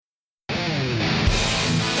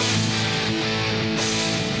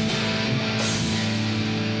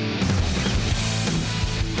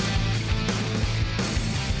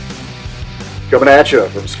Coming at you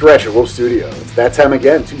from Scratch at Wolf Studio. It's that time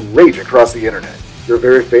again to rage across the internet. Your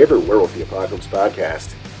very favorite Werewolf the Apocalypse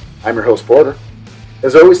podcast. I'm your host, Porter.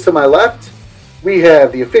 As always, to my left, we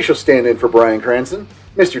have the official stand-in for Brian Cranston,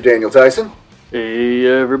 Mr. Daniel Tyson. Hey,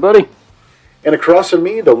 everybody. And across from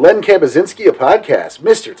me, the Len Kabazinski of podcast,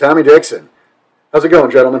 Mr. Tommy Dixon. How's it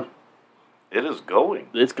going, gentlemen? It is going.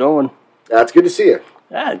 It's going. It's good to see you.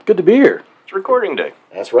 Good to be here. It's recording day.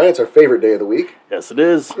 That's right. It's our favorite day of the week. Yes, it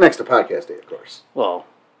is. Next to podcast day, of course. Well,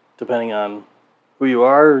 depending on who you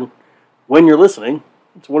are and when you're listening,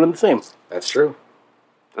 it's one and the same. That's true.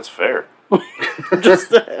 That's fair. Hey,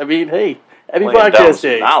 happy Laying down podcast some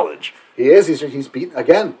day. knowledge. He is. He's beaten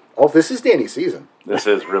again. Oh, this is Danny's season. This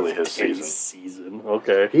is really his season. Season.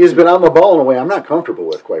 Okay. He has been on the ball in a way I'm not comfortable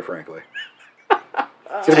with, quite frankly.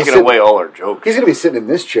 Taking away all our jokes. He's going to be sitting in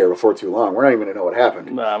this chair before too long. We're not even going to know what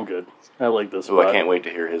happened. Nah, I'm good. I like this Ooh, one. I can't wait to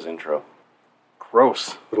hear his intro.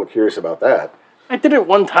 Gross. A little curious about that. I did it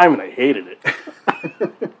one time and I hated it.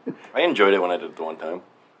 I enjoyed it when I did it the one time.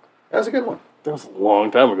 That was a good one. That was a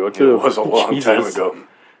long time ago, too. It was a long time Jesus. ago.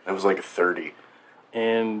 That was like 30.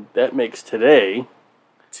 And that makes today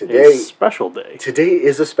Today, a special day. today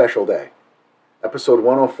is a special day. Episode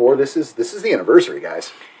 104. This is the anniversary,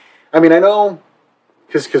 guys. I mean, I know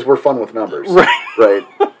because we're fun with numbers, right?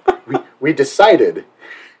 We decided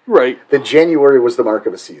Right. that January was the mark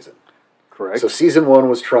of a season. Correct. So season 1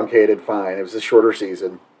 was truncated, fine. It was a shorter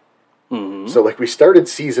season. Mm-hmm. So we started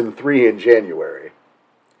season 3 in January,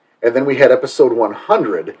 and then we had episode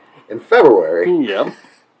 100 in February, Yep.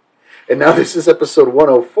 and now this is episode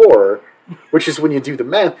 104, which is, when you do the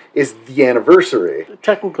math, is the anniversary.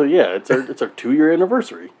 Technically, yeah, it's our 2-year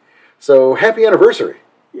anniversary. So happy anniversary!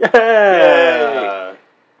 Yeah.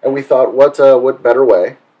 And we thought, what better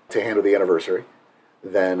way to handle the anniversary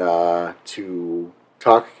than to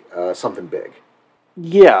talk something big?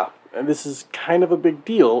 Yeah, and this is kind of a big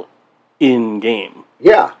deal in game.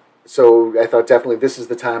 Yeah. So I thought definitely this is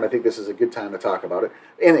the time. I think this is a good time to talk about it.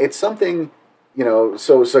 And it's something,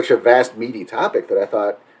 such a vast, meaty topic that I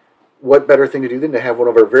thought, what better thing to do than to have one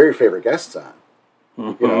of our very favorite guests on?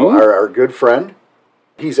 Mm-hmm. Our good friend.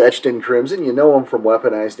 He's etched in crimson. You know him from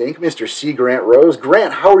Weaponized Ink, Mr. C. Grant Rose.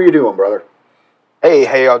 Grant, how are you doing, brother? Hey,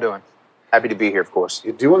 how y'all doing? Happy to be here, of course.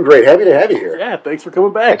 You're doing great. Happy to have you here. Yeah, thanks for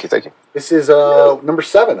coming back. Thank you. This is number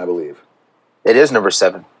 7, I believe. It is number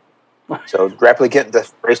 7. So rapidly getting the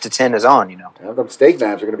race to 10 is on, Now, them steak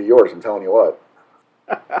knives are going to be yours, I'm telling you what.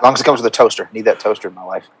 As long as it comes with a toaster. Need that toaster in my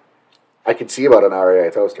life. I could see about an RAI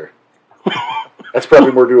toaster. That's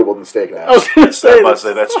probably more doable than steak I was knives. going to I say, must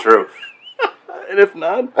say that's true. and if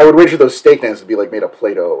not, I would wager those steak knives would be like made of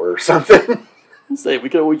Play-Doh or something. we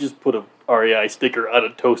could always just put a REI sticker on a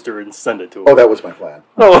toaster and send it to him. Oh, that was my plan.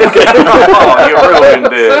 Oh, okay. Oh, you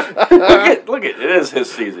ruined it. Look at it is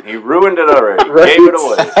his season. He ruined it already. Right. Gave it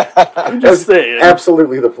away. I'm just saying.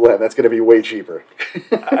 Absolutely the plan. That's going to be way cheaper.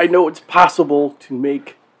 I know it's possible to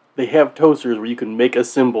make. They have toasters where you can make a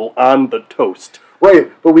symbol on the toast.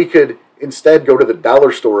 Right, but we could instead go to the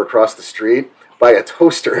dollar store across the street, buy a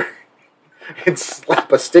toaster, and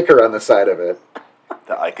slap a sticker on the side of it.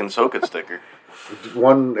 The I Can Soak It sticker.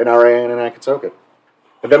 One, an RAI and an I Can Soak It.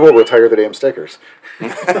 And then we'll retire the damn stickers.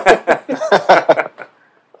 Make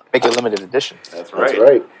it a limited edition. That's right. That's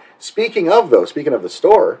right. Speaking of the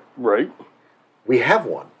store, Right? we have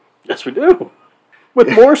one. Yes, we do. With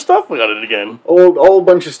more stuff on it again. Old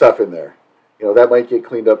bunch of stuff in there. That might get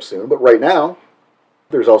cleaned up soon. But right now,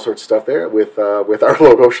 there's all sorts of stuff there with our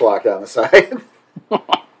logo schlocked on the side.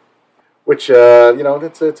 Which,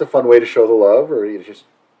 it's a fun way to show the love, or you just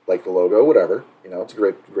like the logo, whatever. It's a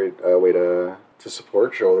great way to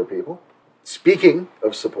support, show other people. Speaking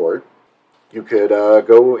of support, you could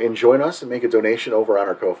go and join us and make a donation over on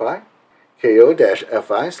our Ko-Fi,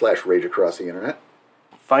 ko-fi/rage across the internet.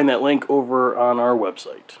 Find that link over on our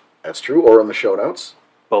website. That's true, or in the show notes.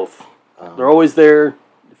 Both. They're always there.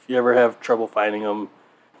 If you ever have trouble finding them,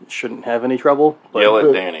 you shouldn't have any trouble. Yell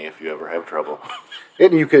at Danny if you ever have trouble.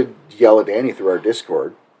 And you could yell at Danny through our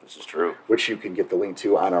Discord, This is true. which you can get the link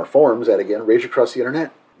to on our forums at, again,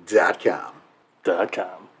 rageacrosstheinternet.com.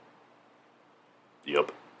 .com.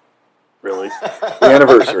 Yup. Really? The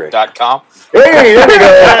anniversary. .com. Hey, there we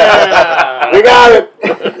go. We got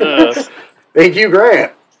it. Thank you,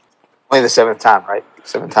 Grant. Only the 7th time, right?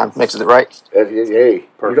 7th time makes it right. Hey,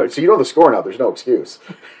 Perfect. so you know the score now. There's no excuse.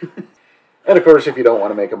 And of course, if you don't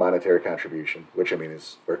want to make a monetary contribution, which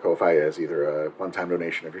is where Ko-Fi is, either a one-time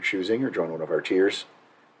donation of your choosing or join one of our tiers,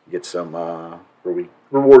 get some where we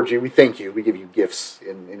reward you, we thank you, we give you gifts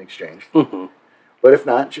in exchange. Mm-hmm. But if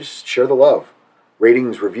not, just share the love.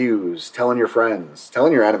 Ratings, reviews, telling your friends,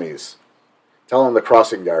 telling your enemies, telling the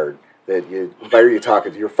crossing guard that why are you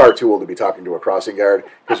talking? You're far too old to be talking to a crossing guard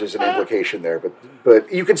because there's an implication there.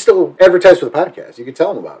 But you can still advertise for the podcast. You can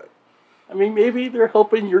tell them about it. I mean, maybe they're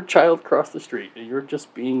helping your child cross the street, and you're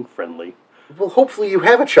just being friendly. Well, hopefully you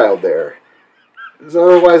have a child there. 'Cause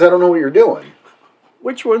otherwise, I don't know what you're doing.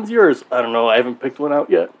 Which one's yours? I don't know. I haven't picked one out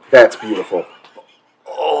yet. That's beautiful.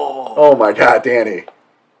 Oh my God, Danny.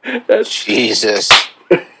 Jesus.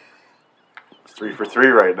 3 for 3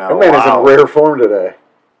 right now. That man is in rare form today.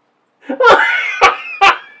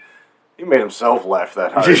 He made himself laugh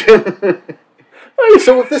that hard.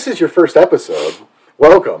 So if this is your first episode,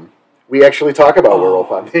 welcome. We actually talk about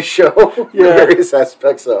werewolf on this show. Yeah. Various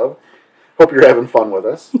aspects of. Hope you're having fun with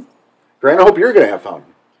us. Grant, I hope you're going to have fun.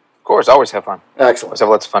 Of course, always have fun. Excellent. Always have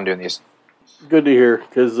lots of fun doing these. Good to hear,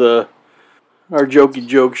 because our jokey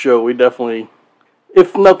joke show, we definitely,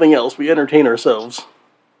 if nothing else, we entertain ourselves.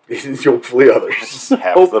 Hopefully others.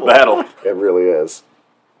 Half the battle. It really is.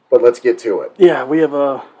 But let's get to it. Yeah, we have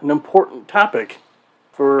an important topic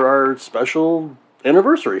for our special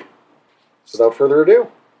anniversary. Without further ado,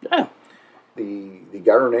 Yeah. the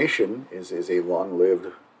Garo Nation is a long-lived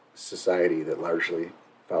society that largely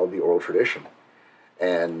followed the oral tradition.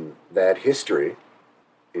 And that history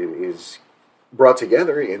is brought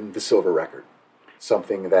together in the Silver Record.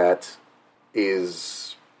 Something that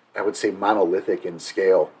is, I would say, monolithic in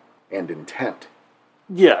scale and intent.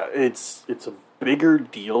 Yeah, it's a bigger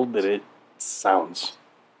deal than it sounds.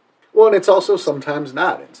 Well, and it's also sometimes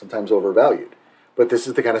not, and sometimes overvalued. But this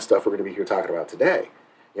is the kind of stuff we're going to be here talking about today.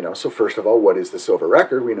 So first of all, what is the Silver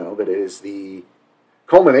Record? We know that it is the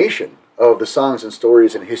culmination of the songs and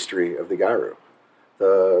stories and history of the Garo.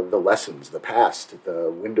 The lessons, the past, the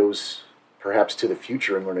windows perhaps to the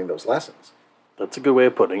future in learning those lessons. That's a good way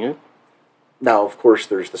of putting it. Now, of course,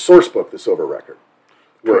 there's the source book, the Silver Record.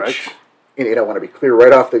 Which, Correct. and I want to be clear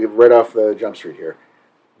right off the jump street here.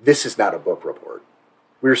 This is not a book report.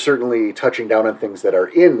 We're certainly touching down on things that are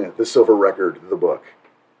in the Silver Record, the book.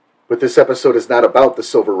 But this episode is not about the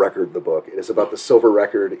Silver Record, the book. It is about the Silver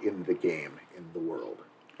Record in the game, in the world.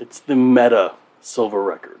 It's the meta Silver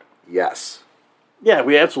Record. Yes. Yeah,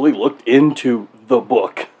 we absolutely looked into the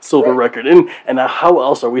book, Silver Right. Record. And how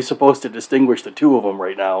else are we supposed to distinguish the two of them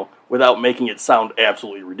right now without making it sound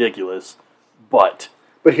absolutely ridiculous? But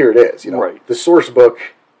But here it is. Right. The source book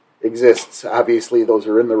exists. Obviously, those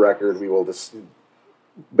are in the record. We will just...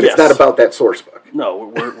 But Yes. it's not about that source book.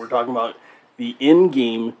 no, we're talking about the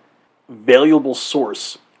in-game valuable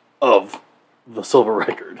source of the Silver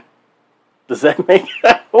Record. Does that make...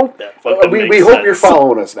 I hope that fucking We makes hope sense. you're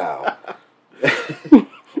following us now.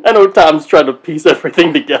 I know Tom's trying to piece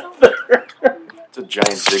everything together. It's a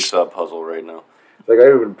giant jigsaw puzzle right now. Like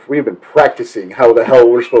we've been practicing how the hell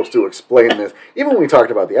we're supposed to explain this, even when we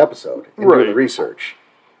talked about the episode and doing the Right. research.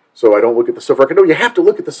 So I don't look at the Silver Record. No, you have to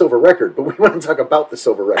look at the Silver Record, but we want to talk about the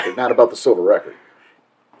Silver Record, not about the Silver Record.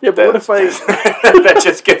 Yeah, but what if I... That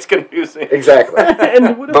just gets confusing. Exactly.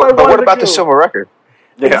 and what if I But wanted what to about the go? Silver Record?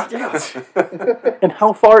 Yeah. Yeah. And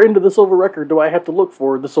how far into the Silver Record do I have to look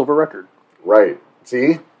for the Silver Record? Right.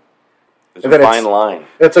 See? There's And a then fine line.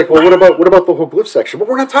 It's like, well, what about the whole glyph section? But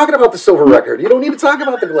we're not talking about the Silver Record. You don't need to talk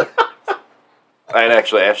about the glyph. I had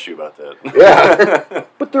actually asked you about that. Yeah.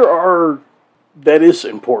 But that is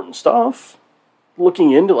important stuff.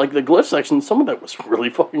 Looking into, like, the glyph section, some of that was really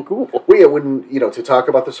fucking cool. Well, yeah, to talk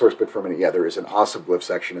about the source book for a minute, yeah, there is an awesome glyph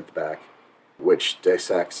section at the back, which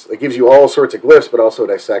dissects, it gives you all sorts of glyphs, but also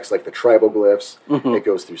dissects, like, the tribal glyphs. Mm-hmm. It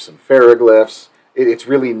goes through some ferroglyphs. It's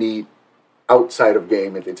really neat outside of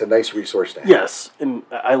game. It's a nice resource to have. Yes, and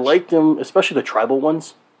I liked them, especially the tribal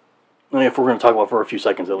ones. I mean, if we're going to talk about it for a few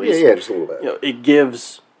seconds at least. Yeah, just a little bit. It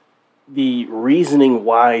gives the reasoning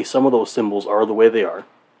why some of those symbols are the way they are.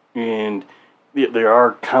 And there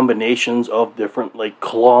are combinations of different, like,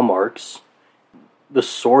 claw marks, the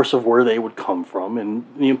source of where they would come from, and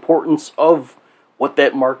the importance of what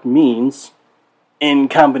that mark means in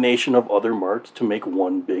combination of other marks to make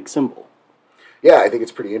one big symbol. Yeah, I think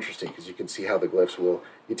it's pretty interesting because you can see how the glyphs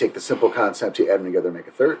you take the simple concept, you add them together, make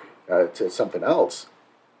a third, to something else.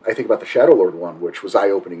 I think about the Shadow Lord one, which was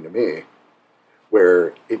eye-opening to me,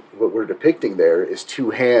 where what we're depicting there is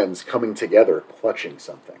two hands coming together, clutching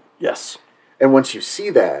something. Yes. And once you see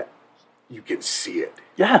that, you can see it.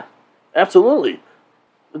 Yeah, absolutely.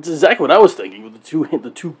 That's exactly what I was thinking, with the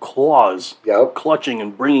two claws Yep. clutching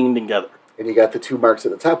and bringing together. And you got the two marks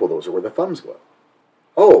at the top. Well, those are where the thumbs go.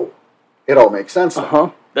 Oh, it all makes sense now. Uh-huh.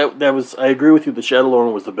 That was, I agree with you, the Shadow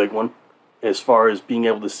Lord was the big one, as far as being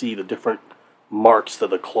able to see the different marks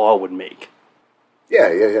that the claw would make. Yeah,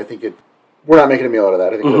 I think we're not making a meal out of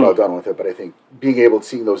that. I think we're all done with it, but I think being able to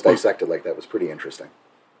see those dissected like that was pretty interesting.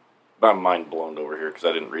 I'm mind blown over here because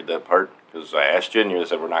I didn't read that part. Because I asked you and you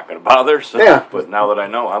said we're not going to bother. So, Yeah. But now that I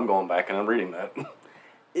know, I'm going back and I'm reading that.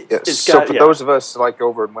 So for those of us like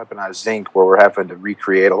over in Weaponized Inc., where we're having to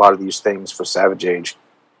recreate a lot of these things for Savage Age,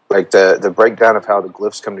 like the breakdown of how the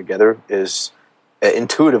glyphs come together is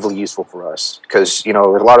intuitively useful for us because a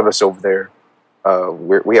lot of us over there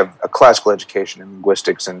we have a classical education in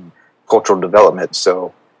linguistics and cultural development,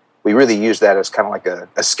 so we really use that as kind of like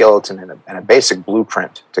a skeleton and a basic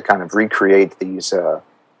blueprint to kind of recreate these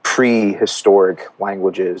prehistoric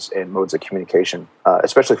languages and modes of communication,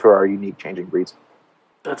 especially for our unique changing breeds.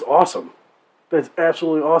 That's awesome. That's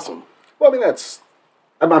absolutely awesome. Well, I mean,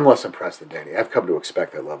 I'm less impressed than Danny. I've come to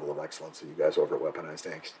expect that level of excellence of you guys over at Weaponized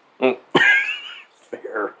Inc.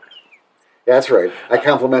 Fair. Yeah, that's right. I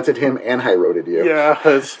complimented him and high-roaded you. Yeah,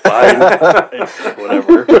 that's fine.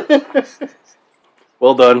 Whatever.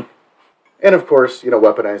 Well done. And of course,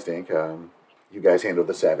 Weaponized Inc., you guys handled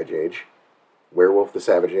the Savage Age. Werewolf the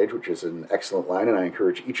Savage Age, which is an excellent line, and I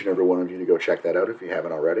encourage each and every one of you to go check that out if you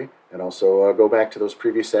haven't already. And also go back to those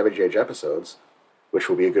previous Savage Age episodes, which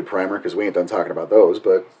will be a good primer, because we ain't done talking about those,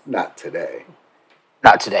 but not today.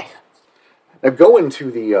 Not today. Now, going to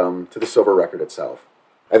the Silver Record itself,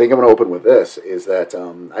 I think I'm going to open with this, is that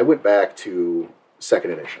I went back to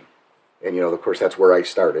 2nd edition. And, of course, that's where I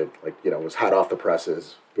started. It was hot off the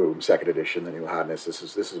presses, boom, 2nd edition, the new hotness.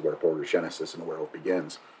 This is where Borders Genesis and the Werewolf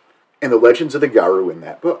begins. And the Legends of the Garou in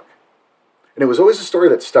that book. And it was always a story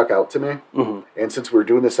that stuck out to me. Mm-hmm. And since we were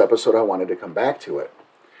doing this episode, I wanted to come back to it.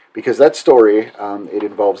 Because that story, it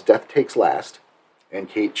involves Death Takes Last, and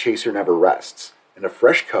Kate Chaser Never Rests, and a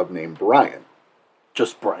fresh cub named Brian.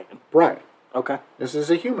 Just Brian. Brian. Okay. This is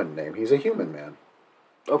a human name. He's a human man.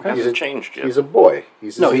 Okay. Hasn't changed yet. He's a boy.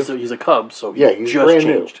 He's a cub, so he's just brand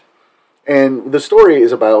changed. New. And the story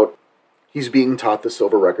is about he's being taught the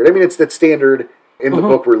Silver Record. I mean, it's that standard. In the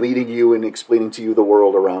book, we're leading you and explaining to you the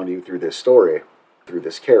world around you through this story, through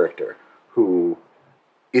this character, who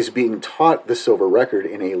is being taught the Silver Record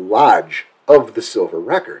in a lodge of the Silver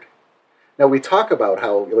Record. Now, we talk about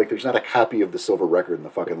how, there's not a copy of the Silver Record in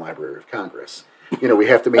the fucking Library of Congress. We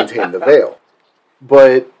have to maintain the veil.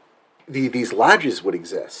 But these lodges would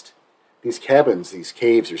exist. These cabins, these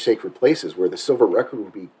caves, or sacred places where the Silver Record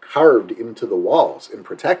would be carved into the walls and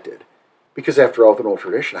protected. Because after all, the old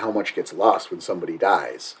tradition, how much gets lost when somebody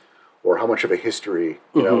dies? Or how much of a history,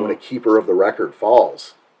 when a keeper of the record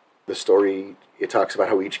falls? The story, it talks about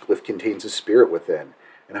how each glyph contains a spirit within,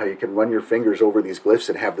 and how you can run your fingers over these glyphs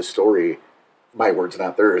and have the story, my words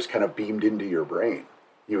not theirs, kind of beamed into your brain.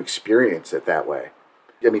 You experience it that way.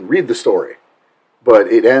 I mean, read the story. But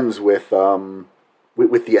it ends with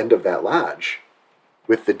the end of that lodge,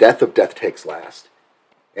 with the death of Death Takes Last,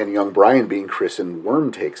 and young Brian being christened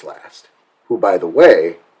Worm Takes Last. Who, by the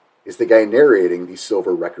way, is the guy narrating the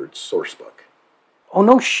Silver Record source book. Oh,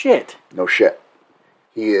 no shit. No shit.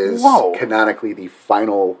 He is canonically the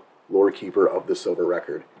final lore keeper of the Silver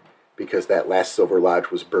Record, because that last Silver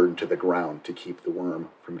Lodge was burned to the ground to keep the worm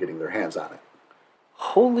from getting their hands on it.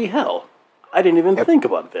 Holy hell. I didn't even think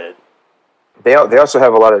about that. They also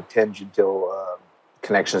have a lot of tangential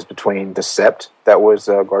connections between the Sept that was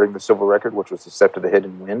guarding the Silver Record, which was the Sept of the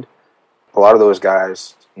Hidden Wind. A lot of those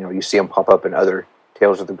guys, you see them pop up in other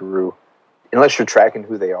Tales of the Garou. Unless you're tracking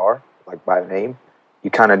who they are, like by name, you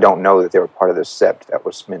kind of don't know that they were part of the Sept that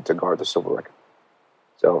was meant to guard the Silver Record.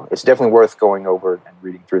 So it's definitely worth going over and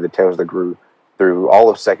reading through the Tales of the Garou through all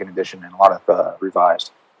of 2nd edition and a lot of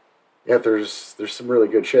revised. Yeah, there's some really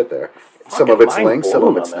good shit there. Some of it's linked, some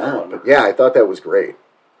of it's not. But yeah, I thought that was great.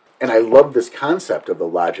 And I love this concept of the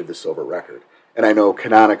Lodge of the Silver Record. And I know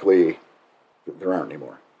canonically there aren't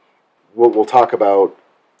anymore. We'll talk about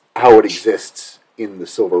how it exists in the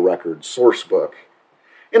Silver Record source book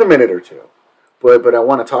in a minute or two. But I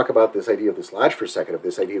want to talk about this idea of this lodge for a second, of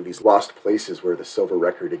this idea of these lost places where the Silver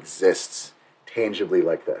Record exists tangibly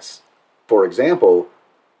like this. For example,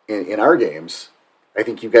 in our games, I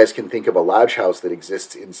think you guys can think of a lodge house that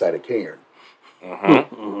exists inside a cairn.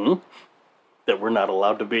 Mm-hmm. Mm-hmm. That we're not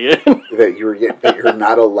allowed to be in. that you're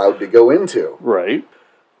not allowed to go into. Right.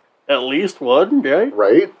 At least one, right?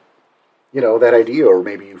 Right? That idea, or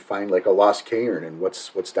maybe you find like a lost cairn and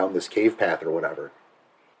what's down this cave path or whatever.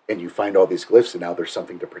 And you find all these glyphs and now there's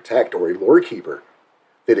something to protect, or a lore keeper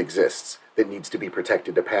that exists that needs to be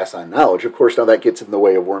protected to pass on knowledge. Of course, now that gets in the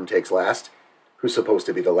way of Worm Takes Last, who's supposed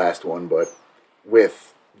to be the last one, but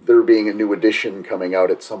with there being a new edition coming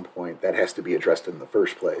out at some point, that has to be addressed in the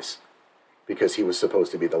first place. Because he was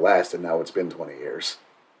supposed to be the last, and now it's been 20 years.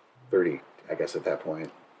 30, I guess, at that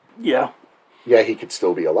point. Yeah. Yeah, he could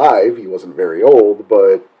still be alive. He wasn't very old,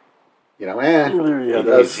 but,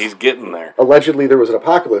 He's getting there. Allegedly, there was an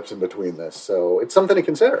apocalypse in between this, so it's something to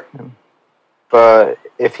consider. But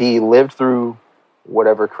if he lived through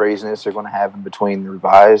whatever craziness they're going to have in between the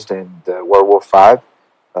Revised and Werewolf 5,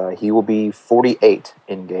 he will be 48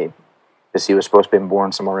 in game, because he was supposed to be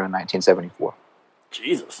born somewhere around 1974.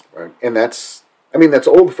 Jesus. Right, and that's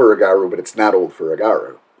old for a Garu, but it's not old for a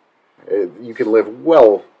Garu. You can live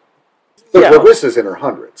well. This is in her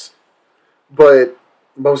hundreds, but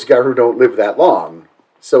most Garu don't live that long,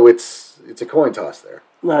 so it's a coin toss there.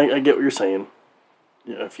 No, I get what you're saying.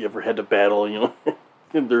 If you ever had to battle,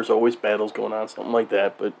 there's always battles going on, something like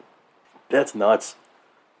that. But that's nuts.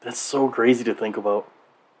 That's so crazy to think about.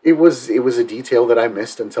 It was a detail that I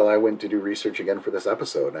missed until I went to do research again for this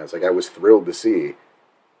episode, and I was thrilled to see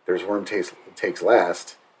there's Worm Takes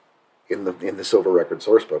Last in the Silver Record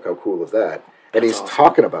sourcebook. How cool is that? And he's awesome.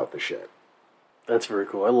 Talking about the shit. That's very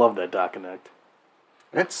cool. I love that Doc Connect.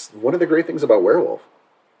 That's one of the great things about Werewolf.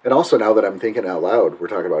 And also, now that I'm thinking out loud, we're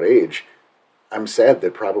talking about age, I'm sad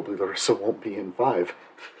that probably Larissa won't be in 5.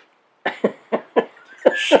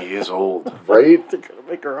 She is old. Right? They're going to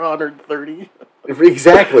make her 130.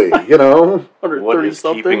 Exactly, 130 what is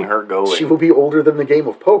something. Keeping her going? She will be older than the game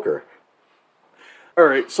of poker. All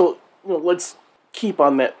right, so let's keep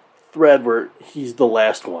on that thread where he's the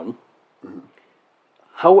last one. Mm-hmm.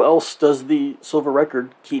 How else does the Silver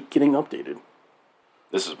Record keep getting updated?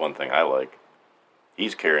 This is one thing I like.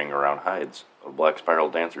 He's carrying around hides of Black Spiral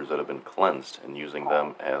dancers that have been cleansed and using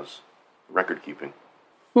them as record keeping.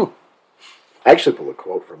 I actually pulled a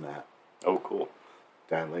quote from that. Oh, cool.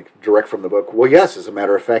 Direct from the book. Well, yes, as a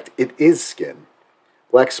matter of fact, it is skin.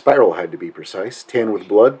 Black Spiral hide, to be precise, tanned with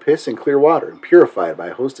blood, piss, and clear water, and purified by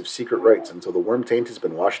a host of secret rites until the worm taint has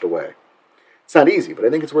been washed away. It's not easy, but I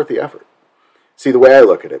think it's worth the effort. See, the way I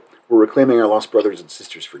look at it, we're reclaiming our lost brothers and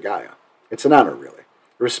sisters for Gaia. It's an honor, really.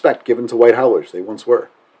 A respect given to white howlers they once were.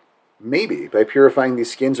 Maybe, by purifying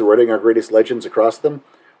these skins and writing our greatest legends across them,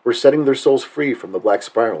 we're setting their souls free from the Black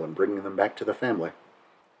Spiral and bringing them back to the family.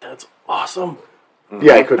 That's awesome.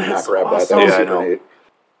 Yeah, I couldn't not grab that. That was super neat.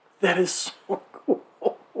 That is so cool.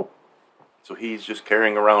 So he's just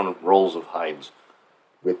carrying around rolls of hides.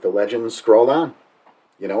 With the legends scrawled on.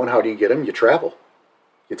 And how do you get them? You travel.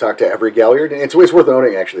 You talk to every Galliard. And it's always worth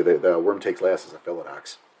noting, actually, that the Worm Takes Last is a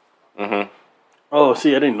Philodox. Mm-hmm. Oh,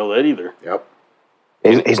 see, I didn't know that either. Yep.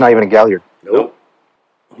 He's not even a Galliard. Nope.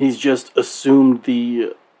 He's just assumed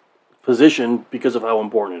the position because of how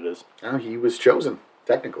important it is. Oh, he was chosen,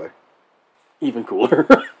 technically. Even cooler.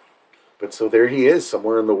 But so there he is,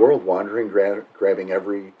 somewhere in the world, wandering, grabbing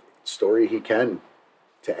every story he can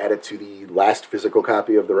to add it to the last physical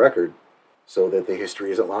copy of the record so that the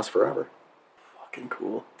history isn't lost forever. Fucking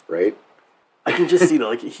cool. Right? I can just see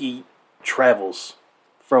that, he travels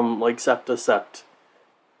from, sept to sept.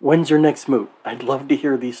 When's your next moot? I'd love to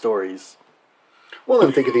hear these stories. Well,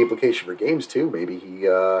 then think of the implication for games, too. Maybe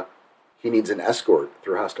he needs an escort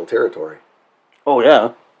through hostile territory. Oh,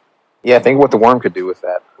 yeah. Yeah, think of what the worm could do with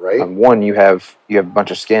that. Right. One, you have a bunch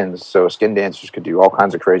of skins, so skin dancers could do all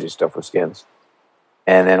kinds of crazy stuff with skins.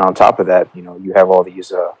 And then on top of that, you have all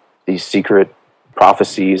these secret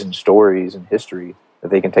prophecies and stories and history that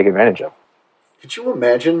they can take advantage of. Could you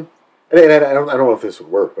imagine? And I don't know if this would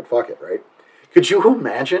work, but fuck it, right? Could you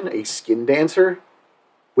imagine a skin dancer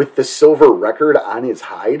with the Silver Record on his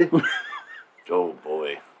hide? Oh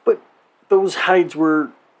boy! But those hides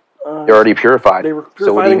were. They're already purified. They were purified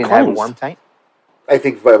so would he even cleansed. have a worm taint? I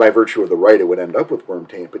think by virtue of the right, it would end up with worm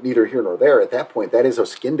taint, but neither here nor there. At that point, that is a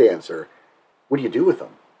skin dancer. What do you do with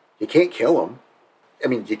him? You can't kill him. I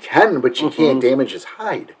mean, you can, but you can't damage his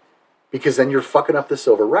hide, because then you're fucking up the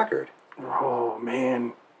Silver Record. Oh,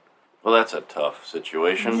 man. Well, that's a tough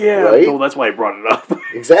situation. Yeah, right? Well, that's why I brought it up.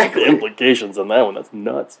 Exactly. The implications on that one, that's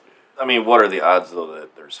nuts. I mean, what are the odds, though,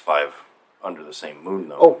 that there's 5 under the same moon,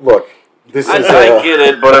 though? Oh, look. This is I get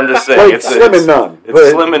it, but I'm just saying. It's slim and none.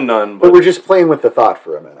 It's slim and none. But we're just playing with the thought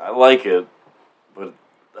for a minute. I like it, but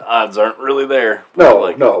the odds aren't really there.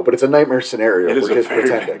 No, but it's a nightmare scenario. We're just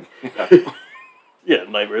pretending. Yeah,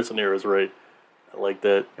 nightmare scenario is right. I like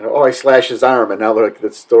that. I slashed his arm, and now look,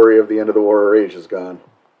 the story of the end of the War of Rage is gone.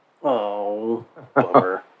 Oh,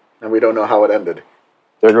 bummer. And we don't know how it ended.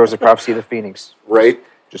 There goes the prophecy of the Phoenix. Right?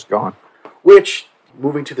 Just gone. Which,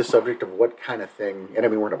 moving to the subject of what kind of thing, and I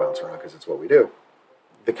mean, we're going to bounce around because it's what we do.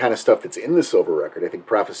 The kind of stuff that's in the Silver Record, I think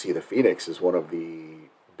Prophecy of the Phoenix is one of the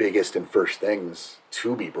biggest and first things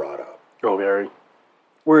to be brought up. Oh, very.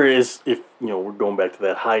 Whereas if, we're going back to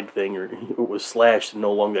that hide thing, or it was slashed and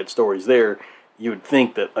no longer that story's there, you would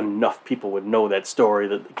think that enough people would know that story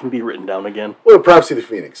that it can be written down again. Well, Prophecy of the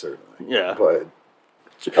Phoenix, certainly. Yeah. But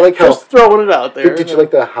I like how just throwing it out there. Did you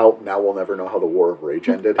like the how now we'll never know how the War of Rage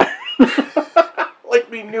ended? Like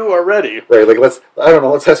we knew already. Right, like let's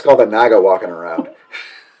ask all the Naga walking around.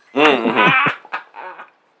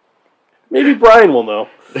 Maybe Brian will know.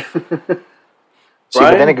 See,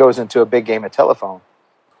 but then it goes into a big game of telephone.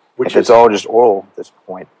 If it's all just oral at this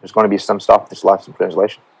point, there's going to be some stuff that's lost in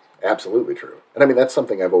translation. Absolutely true. And I mean, that's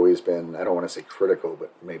something I've always been, I don't want to say critical,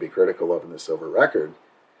 but maybe critical of in the Silver Record.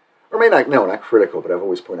 Or maybe not, no, not critical, but I've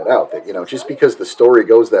always pointed out that, just because the story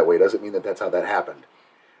goes that way doesn't mean that that's how that happened.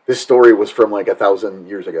 This story was from like 1,000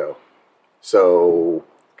 years ago. So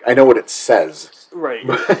I know what it says. Right.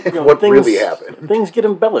 What really happened. Things get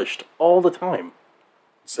embellished all the time.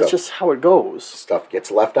 That's just how it goes. Stuff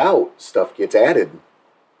gets left out. Stuff gets added.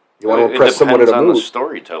 You want to impress someone in a mood. It depends on the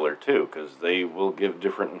storyteller, too, because they will give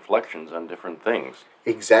different inflections on different things.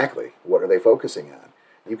 Exactly. What are they focusing on?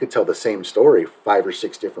 You could tell the same story 5 or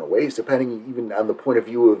 6 different ways, depending even on the point of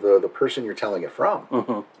view of the person you're telling it from.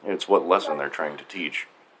 Mm-hmm. It's what lesson they're trying to teach.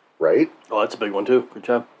 Right? Oh, that's a big one, too. Good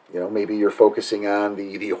job. Maybe you're focusing on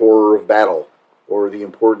the horror of battle, or the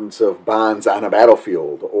importance of bonds on a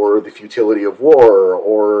battlefield, or the futility of war,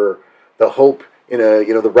 or the hope in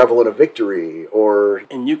the revel in a victory,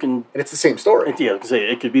 and it's the same story.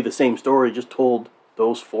 It could be the same story, just told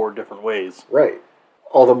those 4 different ways. Right.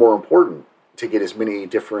 All the more important to get as many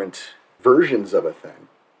different versions of a thing.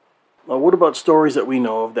 Now, what about stories that we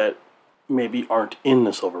know of that maybe aren't in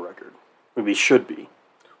the Silver Record? Maybe should be.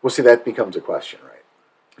 Well, see, that becomes a question, right?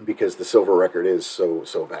 Because the Silver Record is so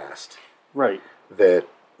vast. Right. That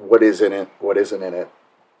what is in it, what isn't in it,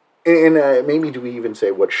 and maybe do we even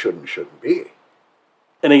say what should and shouldn't be?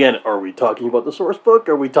 And again, are we talking about the source book,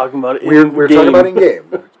 or are we talking about it We're talking about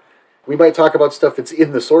in-game. We might talk about stuff that's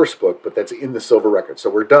in the source book, but that's in the Silver Record. So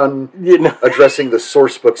we're done addressing the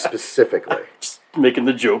source book specifically. Just making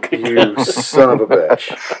the joke. You son of a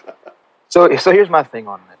bitch. So here's my thing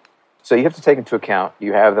on it. So you have to take into account,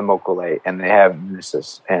 you have the Mokole, and they have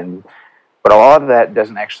Nemesis, but a lot of that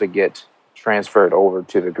doesn't actually get transferred over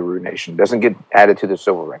to the Garou Nation. It doesn't get added to the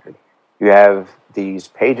Silver Record. You have these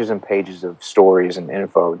pages and pages of stories and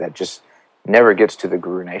info that just never gets to the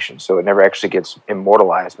Garou Nation, so it never actually gets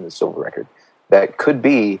immortalized in the Silver Record. That could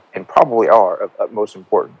be, and probably are, of utmost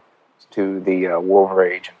importance to the War of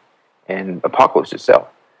Rage and Apocalypse itself.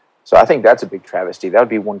 So I think that's a big travesty. That would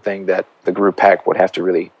be one thing that the Garou Pack would have to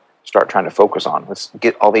really start trying to focus on. Let's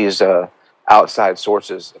get all these outside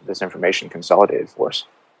sources of this information consolidated for us.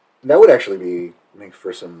 That would actually make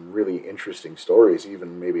for some really interesting stories,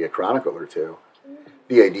 even maybe a chronicle or two.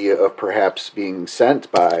 The idea of perhaps being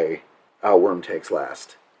sent by Worm Takes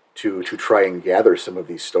Last to try and gather some of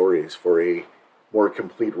these stories for a more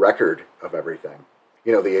complete record of everything.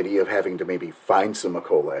 The idea of having to maybe find some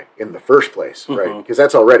Mokole in the first place, right? Because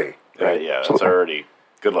that's already... Right, yeah, that's already...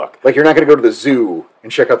 Good luck. Like, you're not going to go to the zoo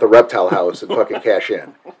and check out the reptile house and fucking cash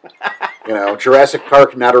in. Jurassic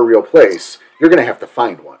Park, not a real place. You're going to have to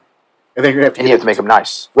find one. And then you're going to have to... you have to make them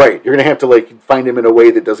nice. Right. You're going to have to, find him in a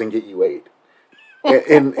way that doesn't get you ate.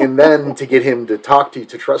 and then to get him to talk to you,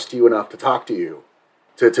 to trust you enough to talk to you,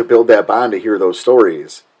 to build that bond, to hear those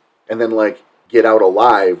stories, and then, get out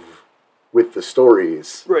alive with the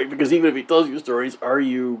stories. Right, because even if he tells you stories, are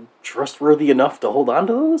you trustworthy enough to hold on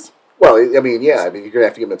to those? Well, you're going to have to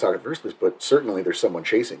get him to talk in the first place, but certainly there's someone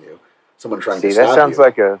chasing you. Someone trying to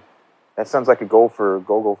stop you. That sounds like a goal for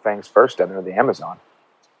Gogo Fang's first under the Amazon.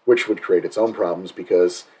 Which would create its own problems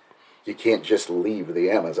because you can't just leave the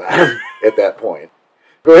Amazon at that point.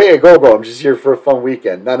 Go, hey, Gogo, I'm just here for a fun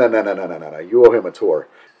weekend. No. You owe him a tour.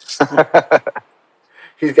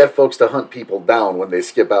 He's got folks to hunt people down when they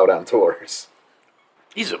skip out on tours.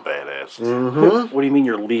 He's a badass. Mm-hmm. What do you mean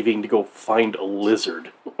you're leaving to go find a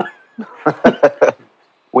lizard?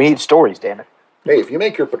 We need stories, damn it. Hey, if you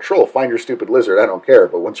make your patrol find your stupid lizard, I don't care.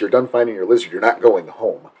 But once you're done finding your lizard, you're not going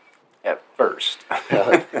home. At first.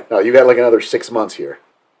 No, you got another 6 months here.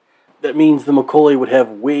 That means the Mokole would have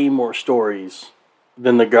way more stories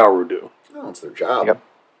than the Garou do. No, it's their job. Yep.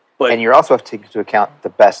 And you also have to take into account the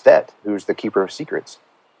Bastet, who's the keeper of secrets.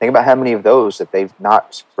 Think about how many of those that they've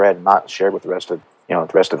not spread, not shared with the rest of the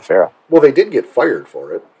rest of the Pharaoh. Well, they did get fired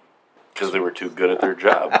for it. Because they were too good at their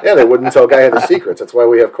job. Yeah, they wouldn't tell Guy the secrets. That's why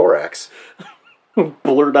we have Korax.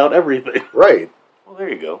 Blurt out everything. Right. Well, there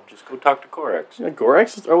you go. Just go talk to Korax. Yeah,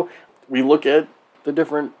 Korax we look at the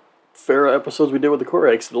different Pharaoh episodes we did with the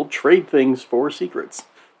Korax. They'll trade things for secrets.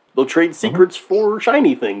 They'll trade secrets for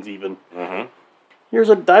shiny things, even. Mm-hmm. Here's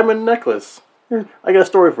a diamond necklace. Here, I got a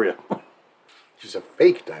story for you. Just a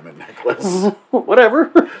fake diamond necklace.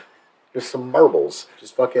 Whatever. Just some marbles.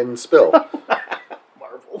 Just fucking spill.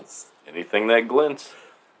 Marbles. Anything that glints.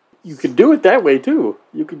 You could do it that way too.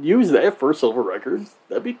 You could use that for a silver record.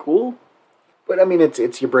 That'd be cool. But I mean,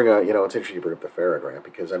 it's you bring a it's interesting you bring up the Farah grant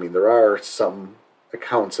because I mean there are some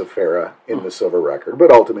accounts of Farah in the silver record,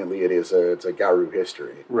 but ultimately it's a Garou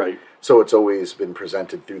history, right? So it's always been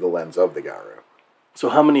presented through the lens of the Garou. So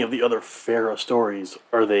how many of the other Farah stories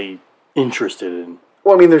are they interested in?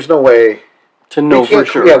 Well, I mean, there's no way to know for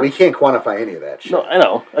sure. Yeah, we can't quantify any of that shit. No, I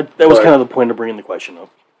know. That was kind of the point of bringing the question up.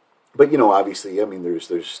 But obviously, I mean, there's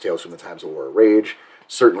tales from the times of War of Rage.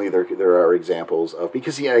 Certainly, there are examples of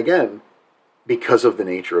because of the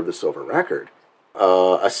nature of the silver record,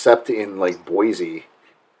 a sept in like Boise.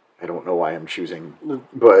 I don't know why I'm choosing,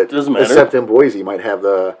 but it doesn't matter. A sept in Boise might have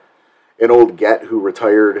an old get who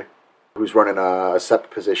retired, who's running a sept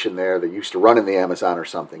position there that used to run in the Amazon or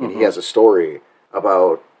something, and he has a story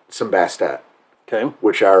about some Bastet,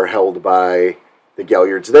 which are held by the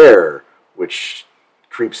Galliards there, which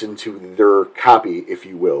creeps into their copy, if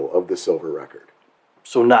you will, of the silver record.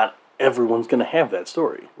 So not everyone's going to have that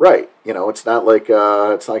story. Right. It's not like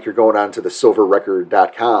you're going on to the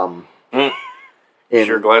silverrecord.com.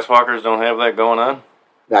 Sure Glasswalkers don't have that going on?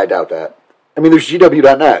 I doubt that. I mean, there's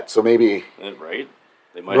GW.net, so maybe... Right.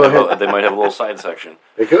 They might have a little side section.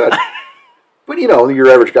 They could. But, your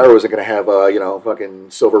average Garou isn't going to have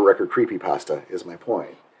fucking silver record creepypasta, is my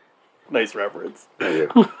point. Nice reference.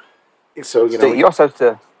 Thank you. So, you also have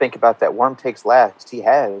to think about that Worm Takes Last. He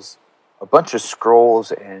has a bunch of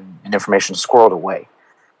scrolls and information squirreled away.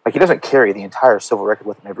 Like, he doesn't carry the entire silver record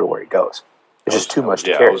with him everywhere he goes. It's just too much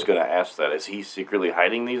to carry. I was going to ask that. Is he secretly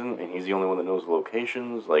hiding these, and he's the only one that knows the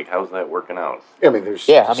locations? Like, how's that working out? Yeah, I mean, there's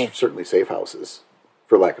certainly safe houses,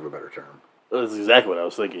 for lack of a better term. That's exactly what I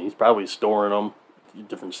was thinking. He's probably storing them.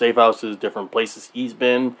 Different safe houses, different places he's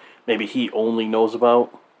been. Maybe he only knows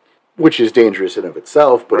about. Which is dangerous in of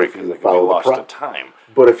itself, but if you follow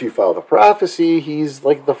if you follow the prophecy, he's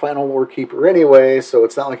like the final war keeper anyway, so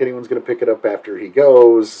it's not like anyone's going to pick it up after he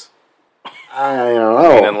goes. I don't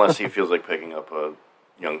know. I mean, unless he feels like picking up a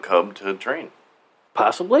young cub to train.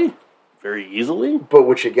 Possibly. Very easily. But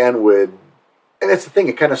which again would... And that's the thing,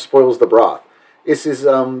 it kind of spoils the broth. This is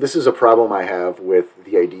a problem I have with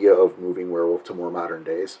the idea of moving Werewolf to more modern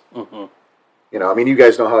days. Mm-hmm. I mean, you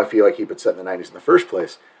guys know how I feel I keep it set in the 90s in the first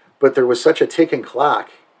place. But there was such a ticking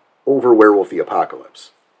clock over Werewolf the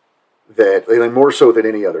Apocalypse that, and more so than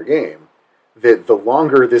any other game, that the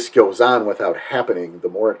longer this goes on without happening, the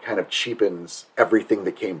more it kind of cheapens everything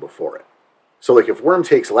that came before it. So, like, if Worm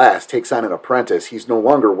Takes Last takes on an apprentice, he's no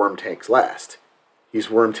longer Worm Takes Last.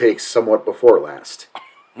 He's Worm Takes somewhat before last.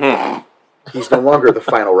 He's no longer the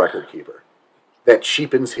final record keeper. That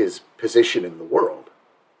cheapens his position in the world.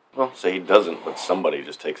 Well, say he doesn't, but somebody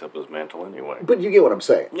just takes up his mantle anyway. But you get what I'm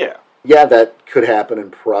saying. Yeah. Yeah, that could happen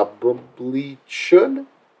and probably should,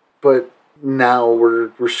 but now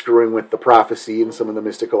we're screwing with the prophecy and some of the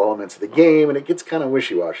mystical elements of the game, and it gets kind of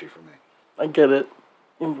wishy-washy for me. I get it.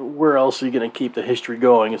 And where else are you going to keep the history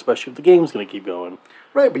going, especially if the game's going to keep going?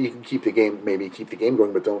 Right, but you can keep the game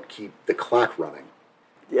going, but don't keep the clock running.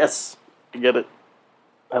 Yes, I get it.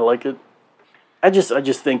 I like it. I just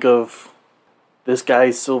think of... this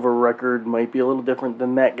guy's silver record might be a little different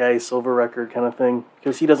than that guy's silver record kind of thing.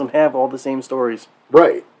 Because he doesn't have all the same stories.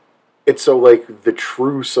 Right. It's so like the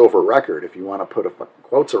true silver record, if you want to put a fucking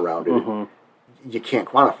quotes around it, you can't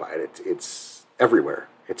quantify it. It's everywhere.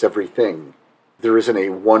 It's everything. There isn't a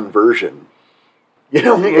one version,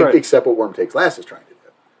 right. Except what Worm Takes Last is trying to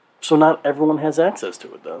do. So not everyone has access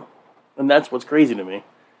to it, though. And that's what's crazy to me.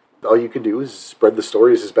 All you can do is spread the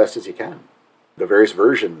stories as best as you can. The various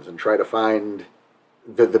versions and try to find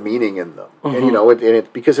the meaning in them.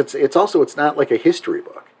 And because it's not like a history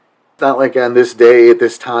book. It's not like on this day at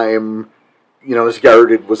this time, this guy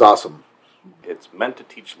was awesome. It's meant to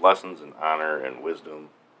teach lessons in honor and wisdom.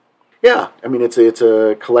 Yeah, I mean it's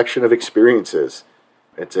a collection of experiences.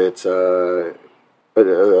 It's a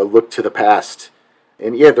look to the past,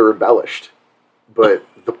 and yeah, they're embellished, but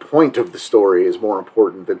the point of the story is more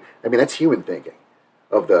important than that's human thinking.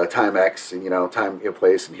 Of the time X and, time in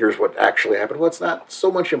place, and here's what actually happened. What's not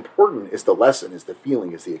so much important is the lesson, is the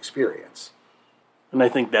feeling, is the experience. And I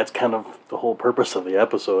think that's kind of the whole purpose of the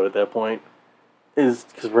episode at that point, is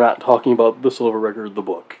because we're not talking about the silver record, the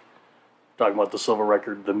book. We're talking about the silver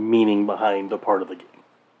record, the meaning behind a part of the game,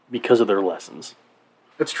 because of their lessons.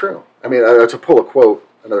 That's true. I mean, to pull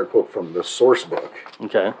another quote from the source book.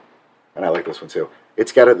 Okay. And I like this one too.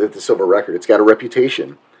 It's got the silver record. It's got a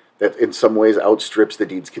reputation that in some ways outstrips the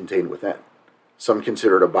deeds contained within. Some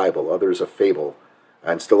consider it a Bible, others a fable,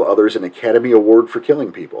 and still others an Academy Award for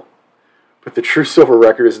killing people. But the true silver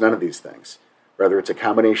record is none of these things. Rather, it's a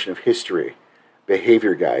combination of history,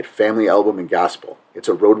 behavior guide, family album, and gospel. It's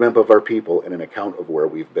a roadmap of our people and an account of where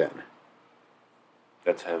we've been.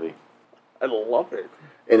 That's heavy. I love it.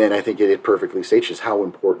 And then I think it perfectly states just how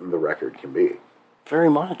important the record can be. Very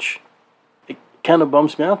much. It kind of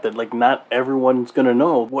bums me out that, like, not everyone's going to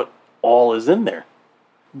know what all is in there.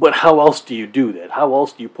 But how else do you do that? How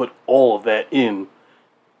else do you put all of that in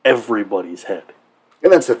everybody's head?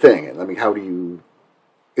 And that's the thing. And I mean, how do you...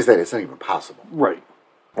 It's not even possible. Right.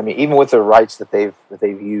 I mean, even with the rights that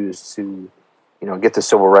they've used to, get the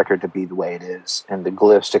Silver Record to be the way it is, and the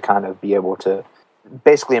glyphs to kind of be able to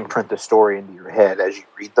basically imprint the story into your head as you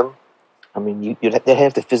read them. I mean, they'd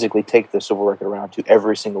have to physically take the Silver Record around to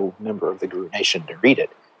every single member of the Guru Nation to read it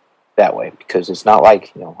that way, because it's not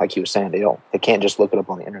like, like you were saying, they can't just look it up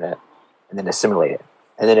on the internet and then assimilate it.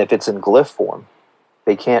 And then if it's in glyph form,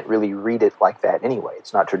 they can't really read it like that anyway.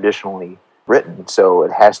 It's not traditionally written, so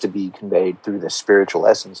it has to be conveyed through the spiritual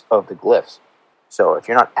essence of the glyphs. So if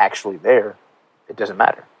you're not actually there, it doesn't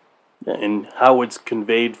matter. And how it's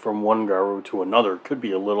conveyed from one Garou to another could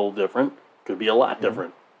be a little different, could be a lot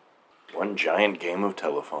different. One giant game of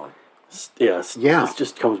telephone. Yes. Yeah. It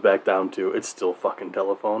just comes back down to it's still fucking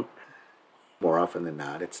telephone. More often than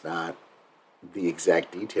not, it's not. The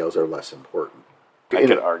exact details are less important. I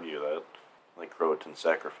could argue that, like Croatan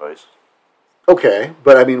sacrifice. Okay,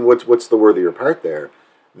 but I mean, what's the worthier part there?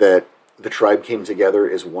 That the tribe came together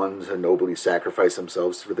as one to nobly sacrifice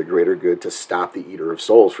themselves for the greater good to stop the Eater of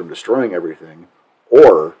Souls from destroying everything,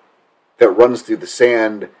 or that runs through the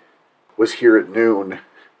sand, was here at noon,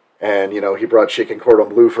 and he brought chicken cordon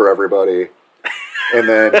bleu for everybody, and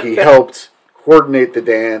then he helped coordinate the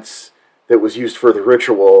dance that was used for the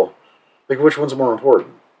ritual. Like, which one's more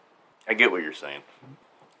important? I get what you're saying.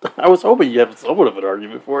 I was hoping you have somewhat of an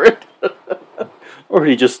argument for it. Or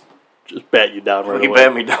he just bat you down right away. He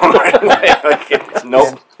bat me down right away.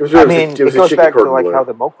 Nope. It goes back to like how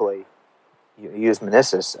the Mokale use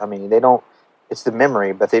Menesis. I mean, they don't. It's the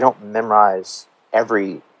memory, but they don't memorize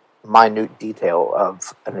every minute detail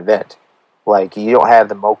of an event. Like, you don't have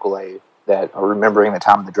the Mokale that are remembering the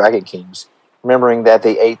time of the Dragon Kings, remembering that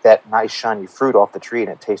they ate that nice shiny fruit off the tree and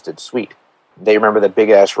it tasted sweet. They remember the big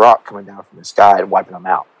ass rock coming down from the sky and wiping them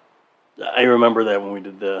out. I remember that when we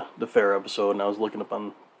did the fair episode, and I was looking up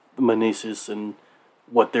on the Menesis and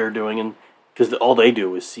what they're doing, and because all they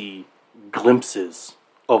do is see glimpses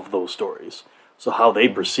of those stories. So how they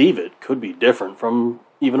perceive it could be different from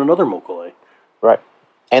even another Mokale. Right.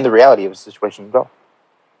 And the reality of the situation as well.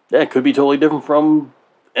 Yeah, it could be totally different from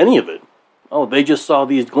any of it. Oh, they just saw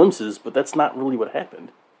these glimpses, but that's not really what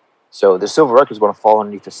happened. So the Silver Record is going to fall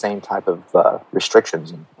underneath the same type of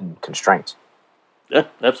restrictions and constraints. Yeah,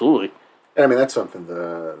 absolutely. And I mean, that's something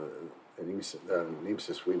the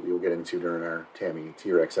Nemesis we will get into during our Tammy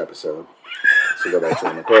T-Rex episode. So go back to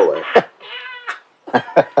the Mokale.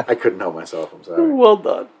 I couldn't help myself, I'm sorry. Well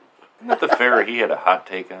done. Isn't that the fair he had a hot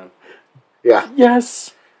take on? Yeah.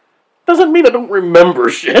 Yes. Doesn't mean I don't remember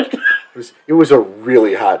shit. It was a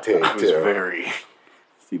really hot take, It was too. very...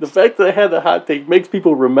 See, the fact that I had the hot take makes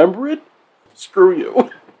people remember it? Screw you.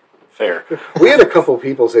 Fair. We had a couple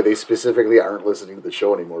people say they specifically aren't listening to the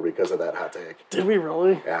show anymore because of that hot take. Did we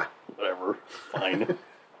really? Yeah. Whatever. Fine.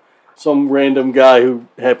 Some random guy who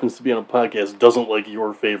happens to be on a podcast doesn't like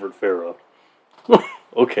your favorite Pharaoh.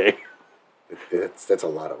 Okay. That's a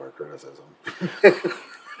lot of our criticism.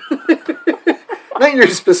 Not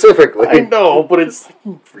yours specifically. I know, but it's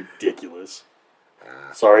ridiculous.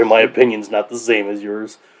 Sorry, my opinion's not the same as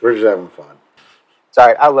yours. We're just having fun.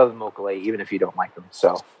 Sorry, I love the Mokale, even if you don't like them.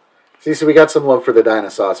 So we got some love for the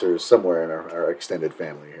dinosaurs somewhere in our extended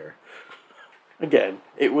family here. Again,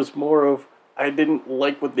 it was more of, I didn't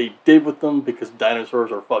like what they did with them because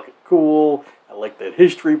dinosaurs are fucking cool. I like that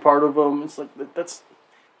history part of them. It's like, that's...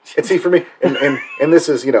 And see, for me, and this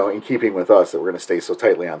is, in keeping with us, that we're going to stay so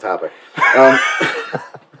tightly on topic. I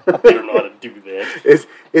don't know how to do that.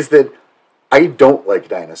 Is that I don't like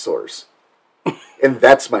dinosaurs. And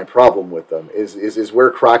that's my problem with them, is where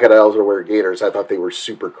crocodiles or where gators, I thought they were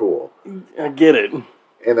super cool. I get it. And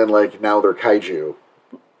then, now they're kaiju,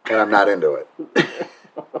 and I'm not into it.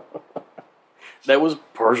 That was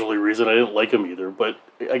partially the reason I didn't like them either, but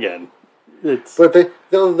again, it's... But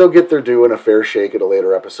they'll get their due in a fair shake at a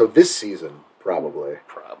later episode. This season, probably.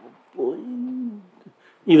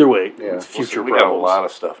 Either way, yeah. It's future we problems. got a lot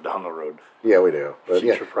of stuff down the road. Yeah, we do. But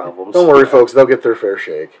Future problems. Don't worry, folks. They'll get their fair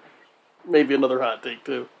shake. Maybe another hot take,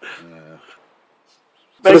 too. Yeah.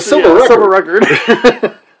 So the Silver Record.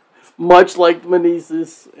 Much like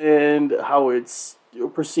Menesis and how it's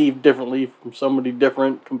perceived differently from somebody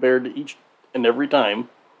different compared to each and every time.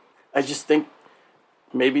 I just think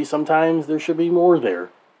maybe sometimes there should be more there.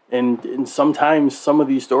 And sometimes some of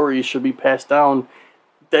these stories should be passed down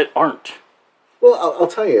that aren't. Well, I'll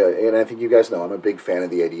tell you, and I think you guys know, I'm a big fan of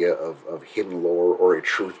the idea of hidden lore or a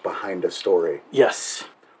truth behind a story. Yes.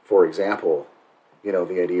 For example,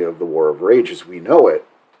 the idea of the War of Rage as we know it,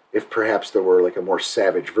 if perhaps there were like a more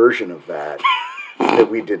savage version of that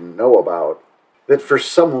that we didn't know about, that for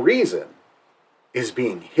some reason is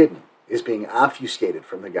being hidden, is being obfuscated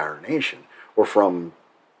from the Gyro Nation, or from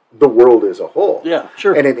the world as a whole. Yeah,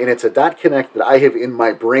 sure. And it's a dot connect that I have in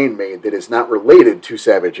my brain made that is not related to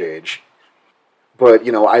Savage Age. But,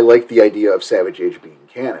 I like the idea of Savage Age being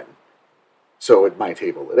canon. So at my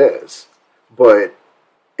table it is. But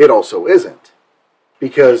it also isn't.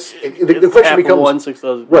 Because the question becomes...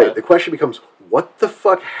 Right, the question becomes, what the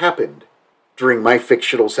fuck happened during my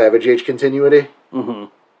fictional Savage Age continuity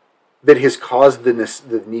that has caused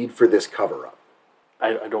the need for this cover-up?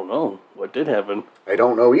 I don't know. What did happen? I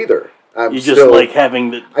don't know either. You just like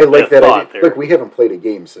having the I like that thought idea. there. Look, we haven't played a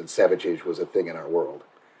game since Savage Age was a thing in our world.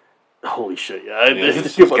 Holy shit, yeah.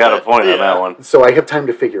 He's got a point on that one. So I have time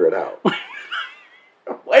to figure it out.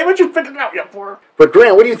 Why haven't you figured it out yet, for? But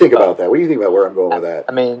Grant, what do you think about that? What do you think about where I'm going with that?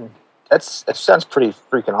 I mean, that sounds pretty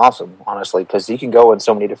freaking awesome, honestly, because you can go in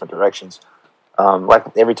so many different directions.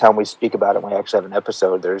 Like every time we speak about it, when we actually have an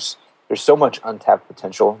episode, there's so much untapped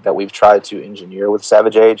potential that we've tried to engineer with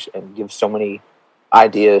Savage Age and give so many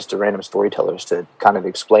ideas to random storytellers to kind of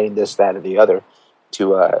explain this, that, or the other,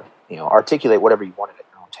 to articulate whatever you wanted at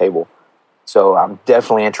your own table. So I'm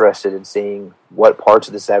definitely interested in seeing what parts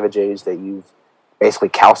of the Savage Age that you've basically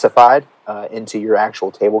calcified into your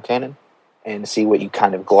actual table canon, and see what you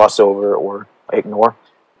kind of gloss over or ignore.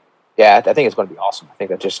 Yeah, I think it's going to be awesome. I think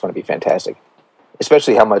that's just going to be fantastic.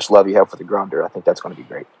 Especially how much love you have for the Grounder. I think that's going to be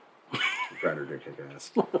great. Grounder did kick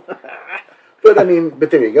ass. But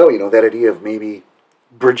there you go. That idea of maybe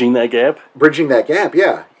bridging that gap,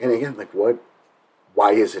 yeah. And again, like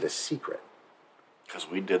why is it a secret? Because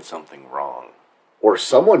we did something wrong, or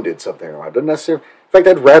someone did something wrong. It doesn't necessarily. In fact,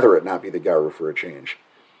 I'd rather it not be the Gyro for a change.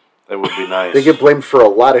 That would be nice. They get blamed for a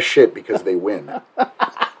lot of shit because they win.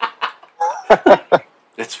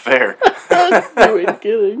 It's fair. You ain't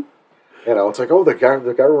kidding. It's like, the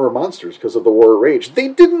Gyro were monsters because of the War of Rage. They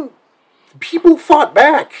didn't. People fought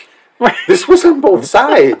back. This was on both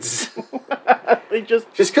sides. They just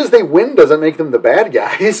because they win doesn't make them the bad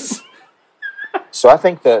guys. So I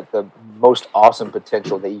think that the most awesome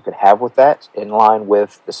potential that you could have with that, in line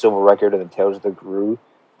with the Silver Record and the Tales of the Garou,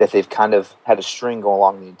 that they've kind of had a string go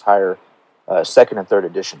along the entire second and third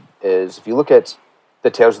edition, is if you look at the